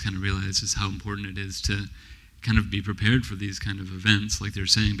it made us kind of realize just how important it is to kind of be prepared for these kind of events. Like they're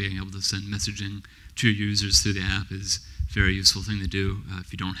saying, being able to send messaging to your users through the app is a very useful thing to do.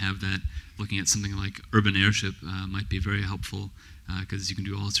 If you don't have that, looking at something like Urban Airship might be very helpful, because you can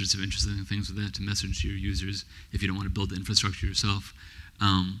do all sorts of interesting things with that to message your users if you don't want to build the infrastructure yourself.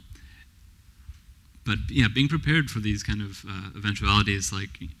 But yeah, being prepared for these kind of eventualities,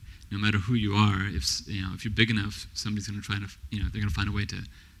 no matter who you are, if you're big enough, somebody's going to try to, they're going to find a way to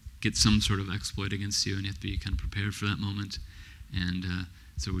get some sort of exploit against you, and you have to be kind of prepared for that moment. And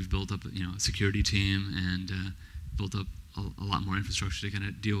so we've built up, a security team, and built up a lot more infrastructure to kind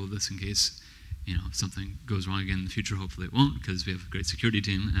of deal with this in case, if something goes wrong again in the future. Hopefully it won't, because we have a great security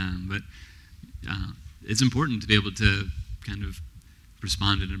team. But it's important to be able to kind of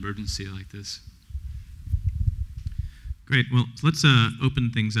respond in an emergency like this. Great. Well, let's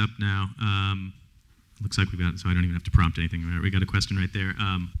open things up now. Looks like we've got, so I don't even have to prompt anything. We got a question right there.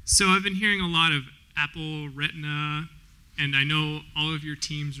 So I've been hearing a lot of Apple, Retina, and I know all of your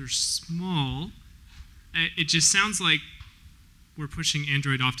teams are small. It just sounds like we're pushing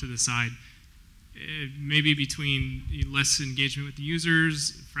Android off to the side. Maybe between less engagement with the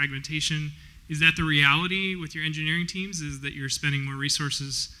users, fragmentation. Is that the reality with your engineering teams, is that you're spending more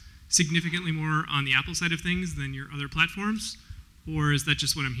resources, significantly more on the Apple side of things than your other platforms? Or is that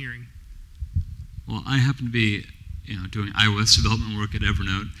just what I'm hearing? Well, I happen to be doing iOS development work at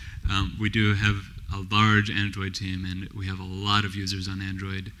Evernote. We do have a large Android team, and we have a lot of users on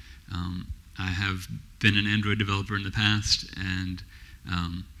Android. I have been an Android developer in the past, and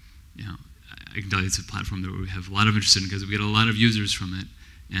I can tell you it's a platform that we have a lot of interest in, because we get a lot of users from it.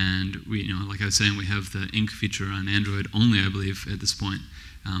 And we, like I was saying, we have the ink feature on Android only, I believe, at this point.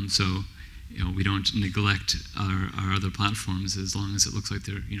 So we don't neglect our other platforms as long as it looks like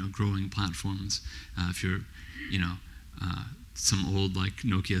they're growing platforms. If you're some old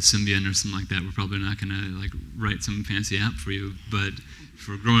Nokia Symbian or something like that, we're probably not going to write some fancy app for you. But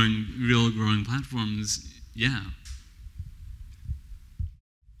for real growing platforms, yeah.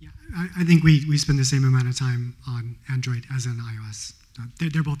 Yeah, I think we spend the same amount of time on Android as on iOS.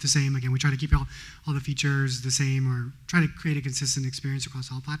 they're both the same. Again, we try to keep all the features the same, or try to create a consistent experience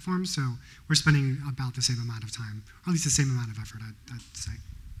across all platforms. So we're spending about the same amount of time, or at least the same amount of effort, I'd say.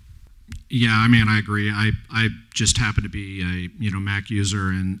 Yeah, I mean, I agree. I just happen to be a Mac user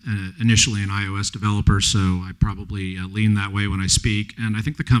and initially an iOS developer, so I probably lean that way when I speak. And I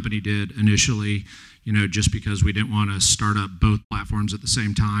think the company did initially, just because we didn't want to start up both platforms at the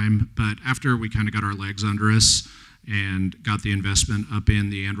same time. But after we kind of got our legs under us and got the investment up in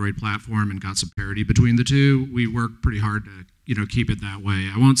the Android platform and got some parity between the two, we worked pretty hard to keep it that way.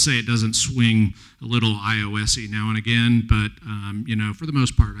 I won't say it doesn't swing a little iOS-y now and again, but for the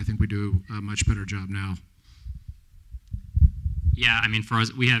most part, I think we do a much better job now. Yeah, I mean, for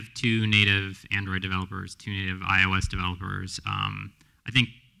us, we have 2 native Android developers, 2 native iOS developers. I think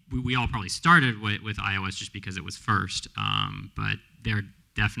we all probably started with iOS just because it was first, but they're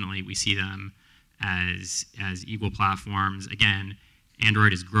definitely, we see them as equal platforms. Again,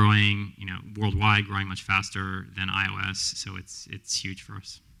 Android is growing, worldwide, growing much faster than iOS, so it's huge for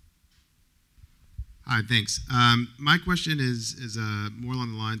us. Hi, thanks. My question is more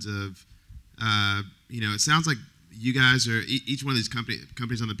along the lines of, it sounds like you guys are, each one of these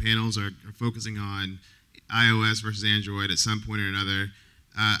companies on the panels are focusing on iOS versus Android at some point or another.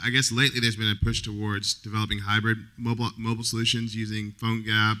 I guess lately there's been a push towards developing hybrid mobile solutions using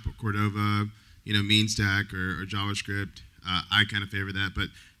PhoneGap or Cordova, MeanStack or JavaScript. I kind of favor that, but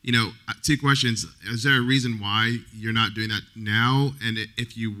 2 questions. Is there a reason why you're not doing that now? And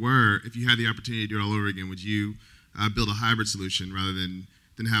if you had the opportunity to do it all over again, would you build a hybrid solution rather than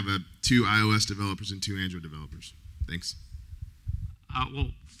have 2 iOS developers and 2 Android developers? Thanks.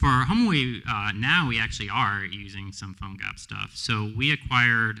 Well, for HomeAway, now we actually are using some PhoneGap stuff. So we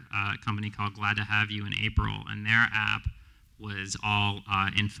acquired a company called Glad to Have You in April, and their app was all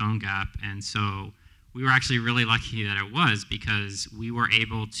in PhoneGap, and so we were actually really lucky that it was, because we were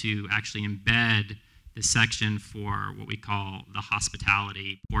able to actually embed the section for what we call the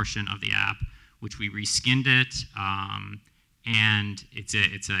hospitality portion of the app, which we reskinned it, and it's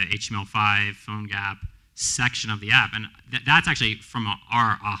a HTML5 PhoneGap section of the app, and that's actually from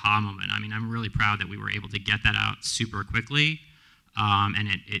our aha moment. I mean, I'm really proud that we were able to get that out super quickly, and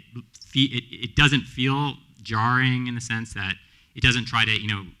it doesn't feel jarring in the sense that it doesn't try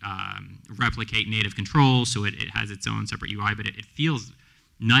to replicate native controls, so it has its own separate UI, but it feels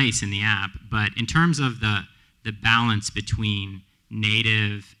nice in the app. But in terms of the balance between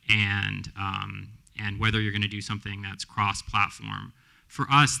native and whether you're going to do something that's cross-platform, for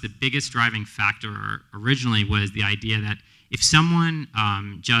us, the biggest driving factor originally was the idea that if someone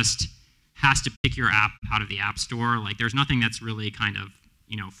just has to pick your app out of the App Store, like there's nothing that's really kind of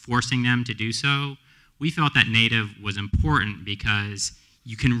forcing them to do so. We felt that native was important because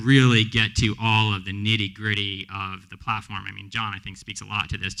you can really get to all of the nitty-gritty of the platform. I mean, John, I think, speaks a lot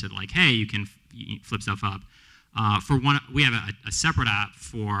to this, to like, hey, you can flip stuff up. We have a separate app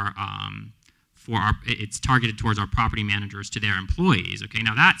for it's targeted towards our property managers to their employees. Okay,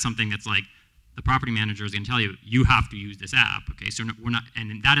 now that's something that's like the property manager is going to tell you, you have to use this app. Okay, so we're not,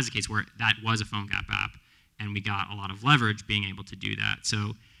 and that is a case where that was a PhoneGap app, and we got a lot of leverage being able to do that.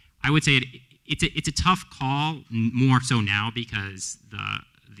 So I would say it's a tough call, more so now, because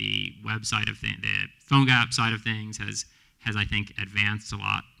the website of the PhoneGap side of things has I think advanced a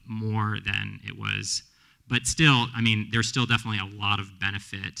lot more than it was. But still, I mean, there's still definitely a lot of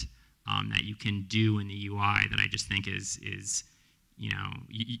benefit that you can do in the UI that I just think is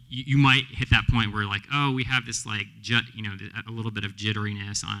you might hit that point where like, oh, we have this like a little bit of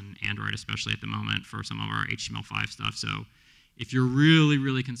jitteriness on Android, especially at the moment for some of our HTML5 stuff. So if you're really,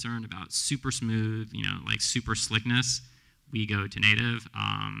 really concerned about super smooth, like super slickness, we go to native.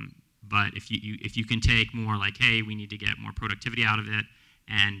 But if you can take more like, hey, we need to get more productivity out of it,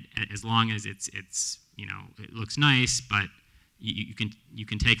 and as long as it's it looks nice, but you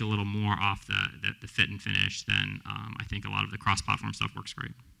can take a little more off the fit and finish, then I think a lot of the cross-platform stuff works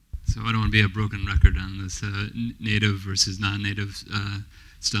great. So I don't want to be a broken record on this native versus non-native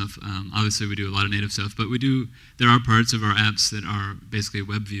stuff. Obviously, we do a lot of native stuff, but there are parts of our apps that are basically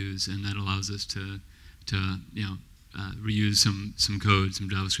web views, and that allows us to reuse some code, some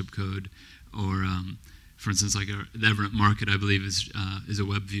JavaScript code, or for instance, like the Evernote Market, I believe, is a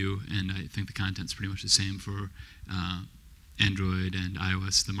web view, and I think the content's pretty much the same for Android and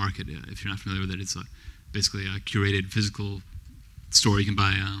iOS. The Market, if you're not familiar with it, it's basically a curated physical store. You can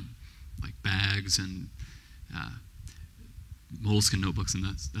buy like bags and Moleskine notebooks and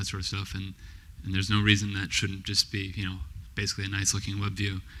that sort of stuff, and there's no reason that shouldn't just be basically a nice looking web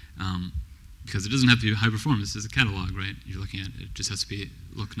view, because it doesn't have to be high performance. It's a catalog, right? You're looking at it; just has to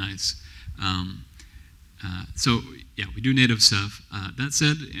look nice. So yeah, we do native stuff. That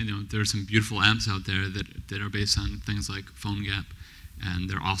said, there are some beautiful apps out there that are based on things like PhoneGap, and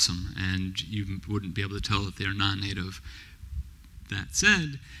they're awesome, and you wouldn't be able to tell if they are non-native. That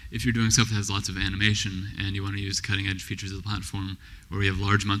said, if you're doing stuff that has lots of animation and you want to use cutting-edge features of the platform, or you have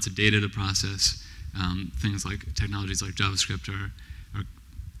large amounts of data to process, things like technologies like JavaScript are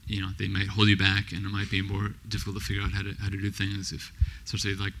they might hold you back, and it might be more difficult to figure out how to do things. If,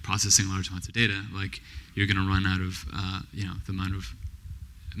 especially like processing large amounts of data, like you're going to run out of the amount of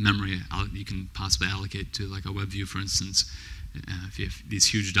memory you can possibly allocate to like a web view, for instance. If you have these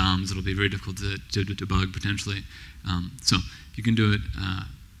huge DOMs, it'll be very difficult to debug potentially. So you can do it,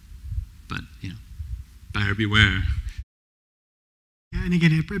 but buyer beware. Yeah, and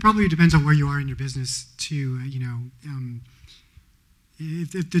again, it probably depends on where you are in your business too.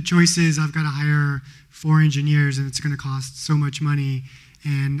 If the choice is I've got to hire 4 engineers and it's going to cost so much money,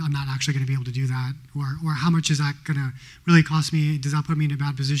 and I'm not actually going to be able to do that, or how much is that going to really cost me? Does that put me in a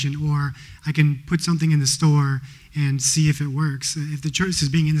bad position? Or I can put something in the store and see if it works. If the choice is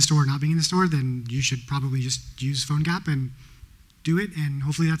being in the store or not being in the store, then you should probably just use PhoneGap and do it, and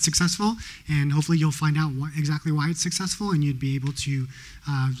hopefully that's successful, and hopefully you'll find out exactly why it's successful, and you'd be able to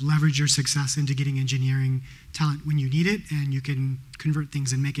leverage your success into getting engineering talent when you need it, and you can convert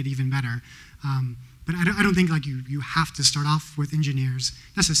things and make it even better. But I don't think like you have to start off with engineers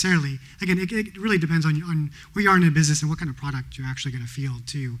necessarily. Again, it really depends on where you are in a business and what kind of product you're actually going to field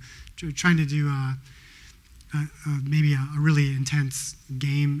too. Trying to do maybe a really intense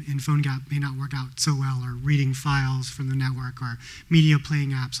game in PhoneGap may not work out so well, or reading files from the network, or media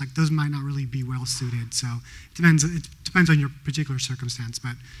playing apps, like those might not really be well suited. So it depends on your particular circumstance.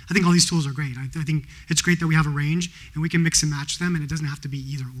 But I think all these tools are great. I think it's great that we have a range and we can mix and match them, and it doesn't have to be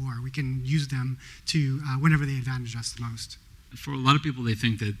either or. We can use them to whenever they advantage us the most. For a lot of people, they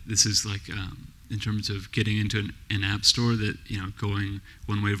think that this is like, in terms of getting into an app store, that going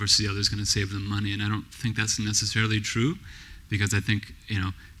one way versus the other is going to save them money, and I don't think that's necessarily true, because I think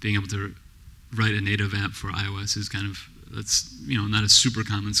being able to write a native app for iOS is kind of, that's not a super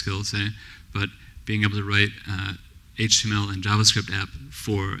common skill, say, but being able to write HTML and JavaScript app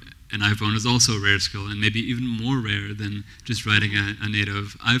for an iPhone is also a rare skill, and maybe even more rare than just writing a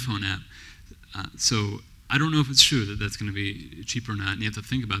native iPhone app. So I don't know if it's true that that's going to be cheap or not, and you have to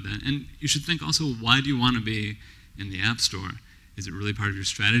think about that. And you should think also, why do you want to be in the App Store? Is it really part of your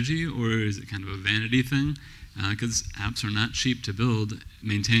strategy, or is it kind of a vanity thing? Because apps are not cheap to build,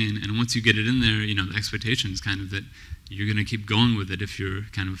 maintain, and once you get it in there, the expectation is kind of that you're going to keep going with it if your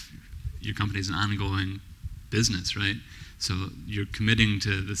company's an ongoing business, right? So you're committing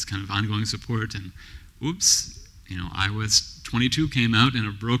to this kind of ongoing support, and oops, iOS 22 came out and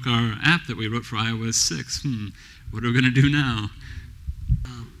it broke our app that we wrote for iOS 6. What are we going to do now?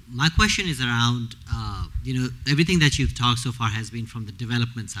 My question is around, everything that you've talked so far has been from the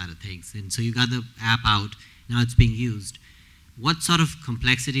development side of things. And so you got the app out, now it's being used. What sort of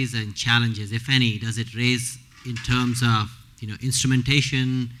complexities and challenges, if any, does it raise in terms of,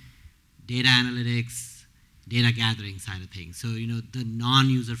 instrumentation, data analytics, data gathering side of things? So, the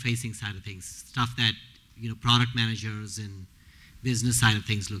non-user facing side of things, stuff that product managers and business side of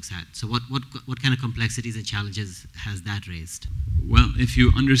things looks at. So what kind of complexities and challenges has that raised? Well, if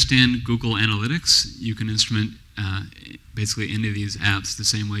you understand Google Analytics, you can instrument basically any of these apps the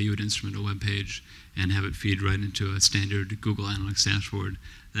same way you would instrument a web page and have it feed right into a standard Google Analytics dashboard.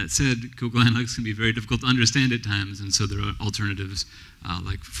 That said, Google Analytics can be very difficult to understand at times, and so there are alternatives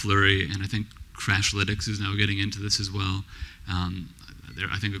like Flurry, and I think Crashlytics is now getting into this as well. There,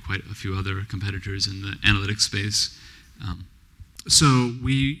 I think, are quite a few other competitors in the analytics space. So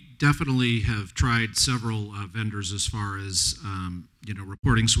we definitely have tried several vendors as far as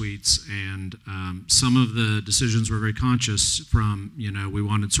reporting suites, and some of the decisions were very conscious from, we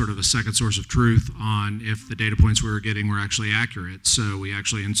wanted sort of a second source of truth on if the data points we were getting were actually accurate. So we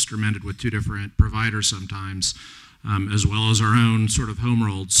actually instrumented with 2 different providers sometimes, as well as our own sort of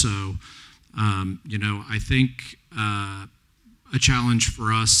home-rolled. So, I think a challenge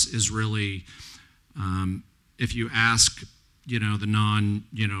for us is really, if you ask,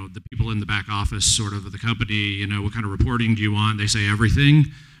 the people in the back office sort of the company, what kind of reporting do you want? They say everything,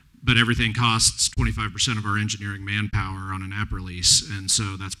 but everything costs 25% of our engineering manpower on an app release, and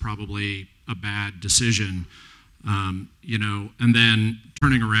so that's probably a bad decision. And then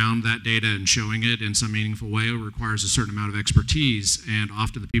turning around that data and showing it in some meaningful way requires a certain amount of expertise, and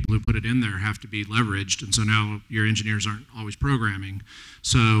often the people who put it in there have to be leveraged, and so now your engineers aren't always programming.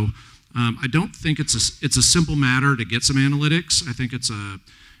 So I don't think it's a simple matter to get some analytics. I think it's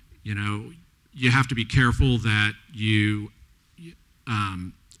you have to be careful that you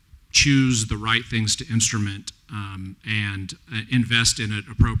choose the right things to instrument and invest in it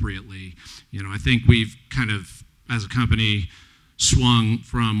appropriately. I think we've kind of, as a company, swung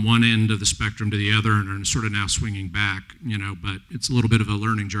from one end of the spectrum to the other and are sort of now swinging back, but it's a little bit of a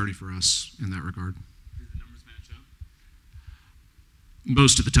learning journey for us in that regard. Do the numbers match up?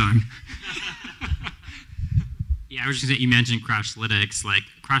 Most of the time. Yeah, I was just gonna say, you mentioned Crashlytics. Like,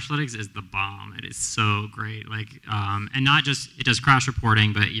 Crashlytics is the bomb. It is so great. Like, and not just, it does crash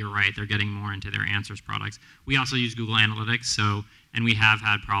reporting, but you're right, they're getting more into their answers products. We also use Google Analytics, and we have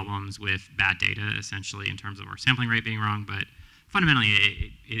had problems with bad data, essentially, in terms of our sampling rate being wrong, but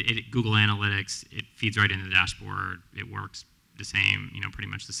fundamentally, Google Analytics, it feeds right into the dashboard. It works the same, pretty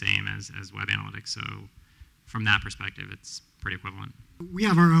much the same as Web Analytics. So from that perspective, it's pretty equivalent. We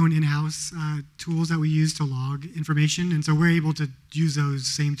have our own in-house tools that we use to log information, and so we're able to use those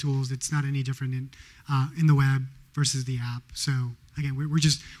same tools. It's not any different in the web versus the app. So again, we're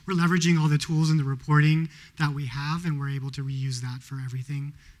leveraging all the tools and the reporting that we have, and we're able to reuse that for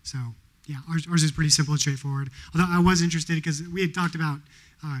everything. So yeah, ours is pretty simple and straightforward. Although I was interested because we had talked about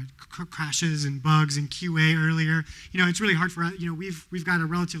crashes and bugs and QA earlier. It's really hard for us. We've got a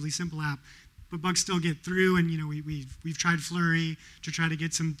relatively simple app, but bugs still get through, and we've tried Flurry to try to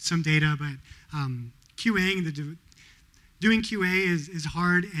get some data, but QAing doing QA is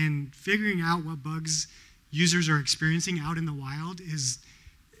hard, and figuring out what bugs users are experiencing out in the wild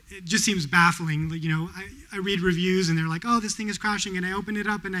it just seems baffling. I read reviews and they're like, oh, this thing is crashing, and I open it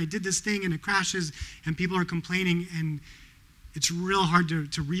up and I did this thing and it crashes, and people are complaining, and it's real hard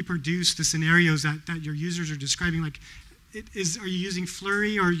to reproduce the scenarios that your users are describing. Like, are you using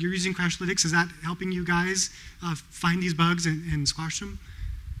Flurry or you're using Crashlytics? Is that helping you guys find these bugs and squash them?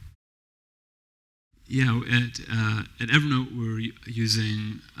 Yeah, at Evernote we're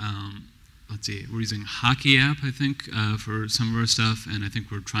using we're using Hockey app, I think, for some of our stuff, and I think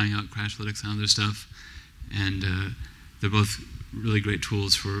we're trying out Crashlytics and other stuff, and they're both really great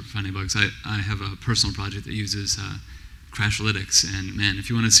tools for finding bugs. I have a personal project that uses Crashlytics, and man, if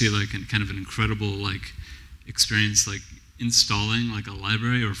you want to see like kind of an incredible experience, like installing like a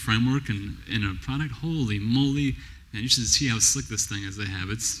library or framework in a product, holy moly, man, you should see how slick this thing is they have.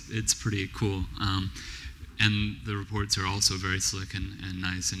 It's pretty cool. And the reports are also very slick and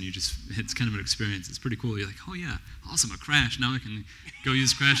nice, and it's kind of an experience. It's pretty cool. You're like, oh yeah, awesome, a crash. Now I can go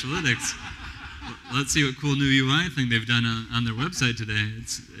use Crashlytics. Let's see what cool new UI thing they've done on their website today.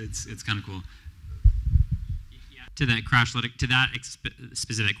 It's kind of cool. To that Crashlytics, to that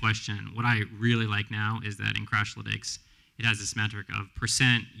specific question, what I really like now is that in Crashlytics, it has this metric of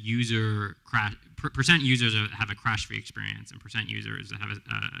percent users have a crash-free experience, and percent users that have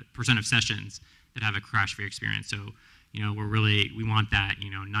percent of sessions that have a crash-free experience. So, we want that,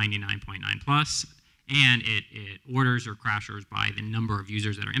 99.9 plus, and it orders or crashers by the number of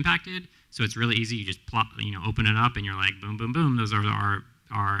users that are impacted. So it's really easy. You just open it up, and you're like, boom, boom, boom. Those are our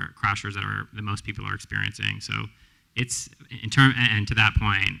crashers that are the most people are experiencing. So it's and to that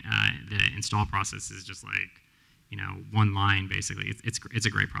point, the install process is just like, one line basically. It's a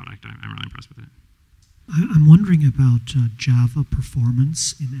great product. I'm really impressed with it. I'm wondering about Java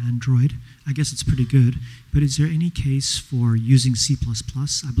performance in Android. I guess it's pretty good, but is there any case for using C++?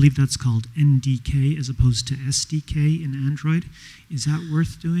 I believe that's called NDK as opposed to SDK in Android. Is that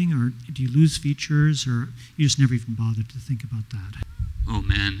worth doing, or do you lose features, or you just never even bothered to think about that? Oh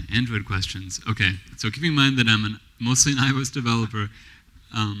man, Android questions. Okay, so keeping in mind that I'm mostly an iOS developer,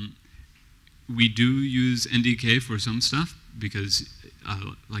 we do use NDK for some stuff because,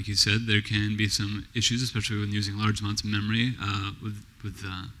 like you said, there can be some issues, especially when using large amounts of memory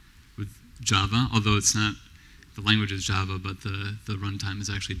with Java. Although it's not, the language is Java, but the runtime is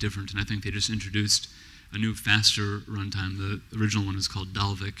actually different. And I think they just introduced a new, faster runtime. The original one is called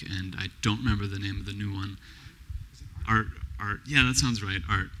Dalvik, and I don't remember the name of the new one. Art. Yeah, that sounds right.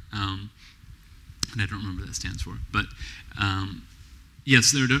 Art. And I don't remember what that stands for, but.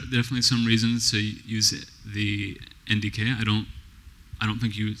 Yes, there are definitely some reasons to use the NDK. I don't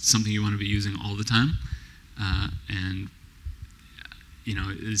think it's something you want to be using all the time, and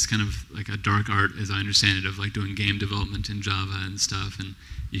it's kind of like a dark art, as I understand it, of like doing game development in Java and stuff. And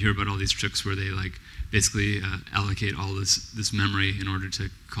you hear about all these tricks where they like basically allocate all this memory in order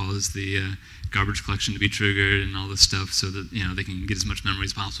to cause the garbage collection to be triggered and all this stuff, so that they can get as much memory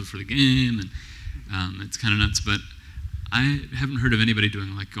as possible for the game. And it's kind of nuts, but. I haven't heard of anybody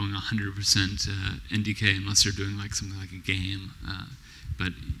doing like going 100% NDK unless they're doing like something like a game.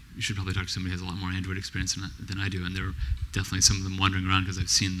 But you should probably talk to somebody who has a lot more Android experience than I do, and there are definitely some of them wandering around because I've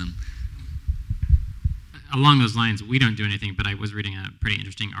seen them. along those lines, we don't do anything, but I was reading a pretty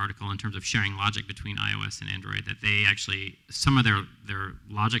interesting article in terms of sharing logic between iOS and Android, that they actually, some of their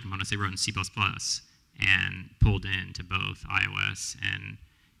logic components they wrote in C++ and pulled into both iOS and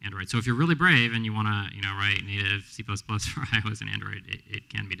Android. So if you're really brave and you want to write native C++ for iOS and Android, it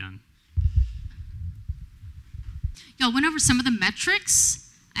can be done. Y'all went over some of the metrics,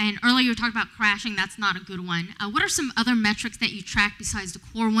 and earlier you were talking about crashing. That's not a good one. What are some other metrics that you track besides the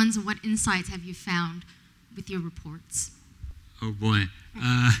core ones, and what insights have you found with your reports? Oh boy.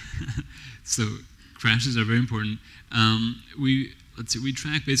 So crashes are very important. We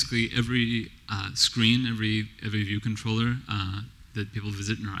track basically every screen, every view controller that people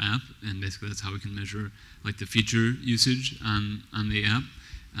visit in our app, and basically that's how we can measure like the feature usage on the app.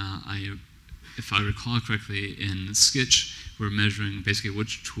 If I recall correctly, in Sketch, we're measuring basically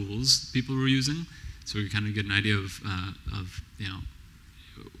which tools people were using, so we kind of get an idea of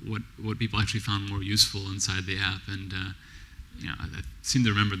what people actually found more useful inside the app. And I seem to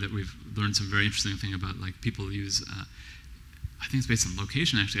remember that we've learned some very interesting thing about like people use. I think it's based on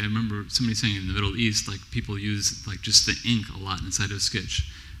location. Actually, I remember somebody saying in the Middle East, like people use like just the ink a lot inside of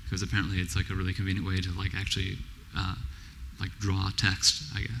Sketch, because apparently it's like a really convenient way to like actually like draw text,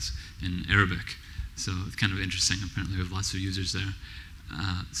 I guess, in Arabic. So it's kind of interesting. Apparently we have lots of users there.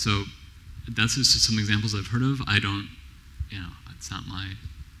 So that's just some examples I've heard of. I don't, it's not my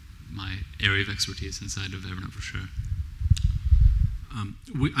area of expertise inside of Evernote for sure.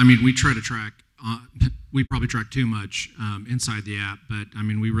 We try to track, we probably track too much inside the app, but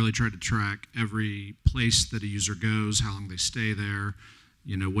we really try to track every place that a user goes, how long they stay there,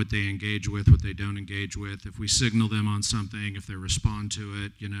 what they engage with, what they don't engage with, if we signal them on something, if they respond to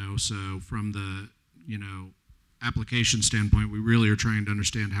it, so from the, application standpoint, we really are trying to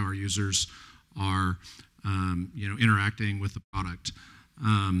understand how our users are, interacting with the product.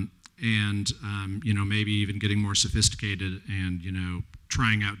 Maybe even getting more sophisticated and,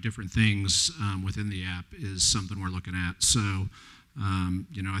 trying out different things within the app is something we're looking at. So,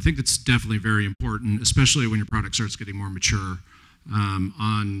 I think it's definitely very important, especially when your product starts getting more mature.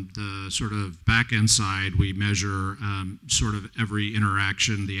 On the sort of back-end side, we measure sort of every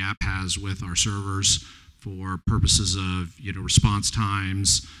interaction the app has with our servers for purposes of, response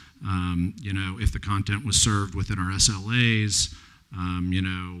times, if the content was served within our SLAs,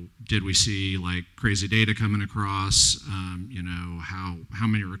 did we see like crazy data coming across, how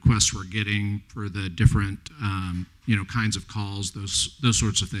many requests we're getting for the different, kinds of calls, those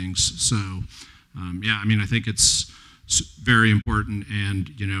sorts of things. So, I think it's very important,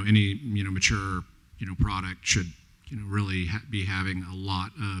 and any mature product should really be having a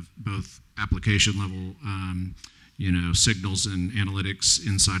lot of both application level signals and analytics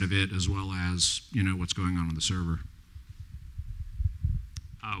inside of it, as well as what's going on the server.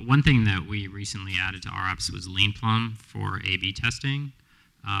 One thing that we recently added to our apps was Lean Plum for A/B testing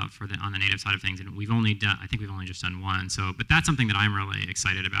on the native side of things, and I think we've only just done one. So, but that's something that I'm really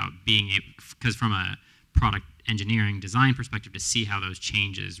excited about, because from a product engineering design perspective, to see how those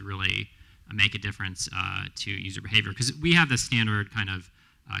changes really make a difference to user behavior, because we have the standard kind of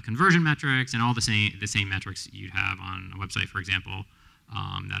conversion metrics and all the same metrics you'd have on a website, for example,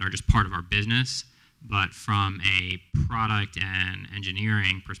 that are just part of our business. But from a product and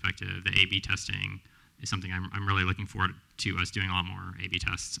engineering perspective, the A/B testing is something I'm really looking forward to us doing a lot more A/B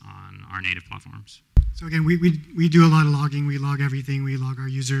tests on our native platforms. So again, we do a lot of logging. We log everything. We log our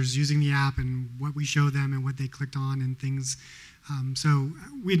users using the app and what we show them and what they clicked on and things. So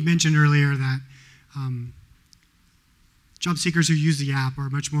we'd mentioned earlier that job seekers who use the app are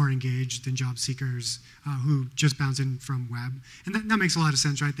much more engaged than job seekers who just bounce in from web. And that makes a lot of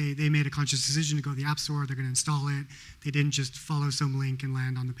sense, right? They made a conscious decision to go to the App Store. They're going to install it. They didn't just follow some link and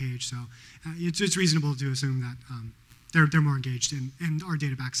land on the page. So it's reasonable to assume that they're more engaged, and our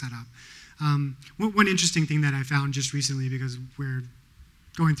data backs that up. One interesting thing that I found just recently, because we're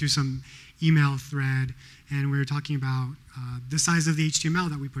going through some email thread, and we were talking about the size of the HTML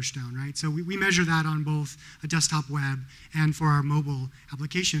that we push down, right? So we measure that on both a desktop web and for our mobile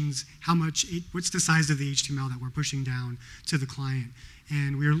applications, what's the size of the HTML that we're pushing down to the client.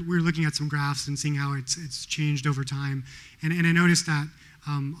 And we're looking at some graphs and seeing how it's changed over time. And I noticed that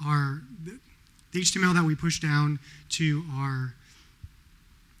the HTML that we push down to our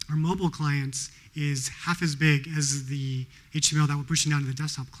mobile clients is half as big as the HTML that we're pushing down to the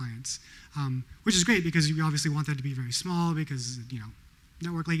desktop clients, which is great because you obviously want that to be very small because,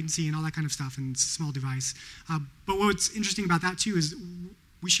 network latency and all that kind of stuff, and it's a small device. But what's interesting about that too is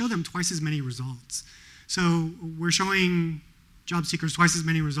we show them twice as many results. So we're showing job seekers twice as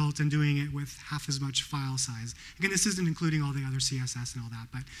many results and doing it with half as much file size. Again, this isn't including all the other CSS and all that,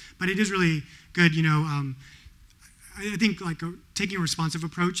 but it is really good. I think taking a responsive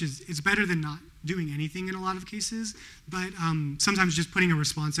approach is better than not doing anything in a lot of cases, but sometimes just putting a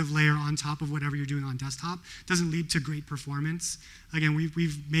responsive layer on top of whatever you're doing on desktop doesn't lead to great performance. Again,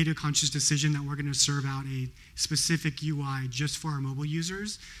 we've made a conscious decision that we're going to serve out a specific UI just for our mobile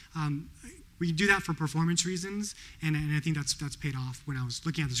users. We do that for performance reasons, and I think that's paid off. When I was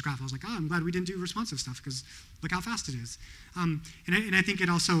looking at this graph, I was like, oh, I'm glad we didn't do responsive stuff because look how fast it is. And I think it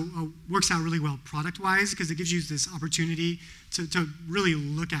also works out really well product-wise because it gives you this opportunity to really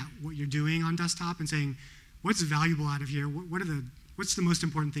look at what you're doing on desktop and saying, what's valuable out of here? What's the most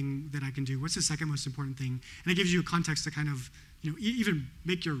important thing that I can do? What's the second most important thing? And it gives you a context to kind of even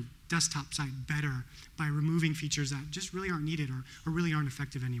make your desktop site better by removing features that just really aren't needed or really aren't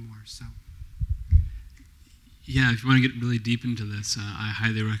effective anymore. So. Yeah, if you want to get really deep into this, I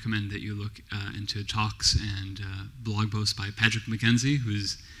highly recommend that you look into talks and blog posts by Patrick McKenzie,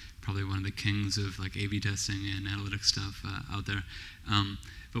 who's probably one of the kings of A/B testing and analytics stuff out there.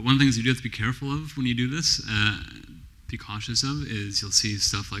 But one of the things you do have to be careful of when you do this, be cautious of, is you'll see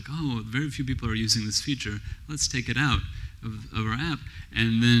stuff like, oh, very few people are using this feature. Let's take it out of our app.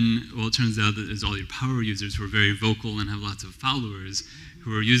 And then, well, it turns out that there's all your power users who are very vocal and have lots of followers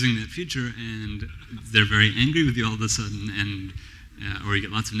who are using that feature, and they're very angry with you all of a sudden, and or you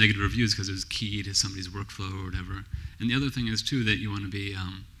get lots of negative reviews because it was key to somebody's workflow or whatever. And the other thing is, too, that you want to be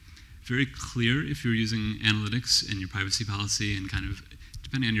very clear if you're using analytics and your privacy policy and kind of,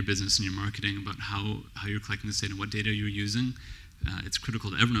 depending on your business and your marketing, about how you're collecting this data and what data you're using. It's critical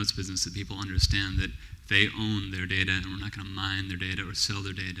to Evernote's business that people understand that they own their data and we're not going to mine their data or sell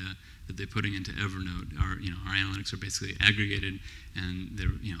their data that they're putting into Evernote. Our analytics are basically aggregated, and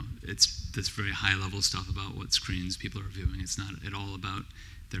it's this very high level stuff about what screens people are viewing. It's not at all about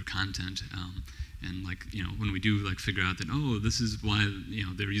their content. And when we do figure out that, oh, this is why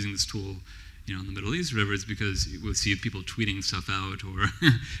they're using this tool in the Middle East or whatever, it's because we'll see people tweeting stuff out, or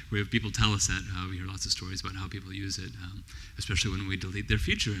we have people tell us that. We hear lots of stories about how people use it, especially when we delete their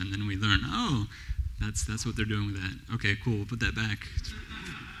feature, and then we learn, oh, that's what they're doing with that. Okay, cool, we'll put that back.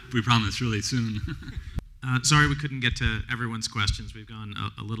 We promise, really soon. Sorry we couldn't get to everyone's questions. We've gone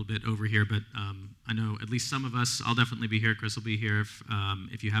a little bit over here, but I know at least some of us, I'll definitely be here, Chris will be here.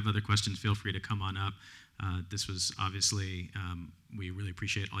 If you have other questions, feel free to come on up. This was obviously, we really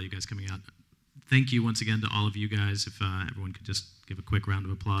appreciate all you guys coming out. Thank you once again to all of you guys. If everyone could just give a quick round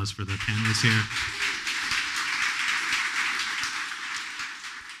of applause for the panelists here.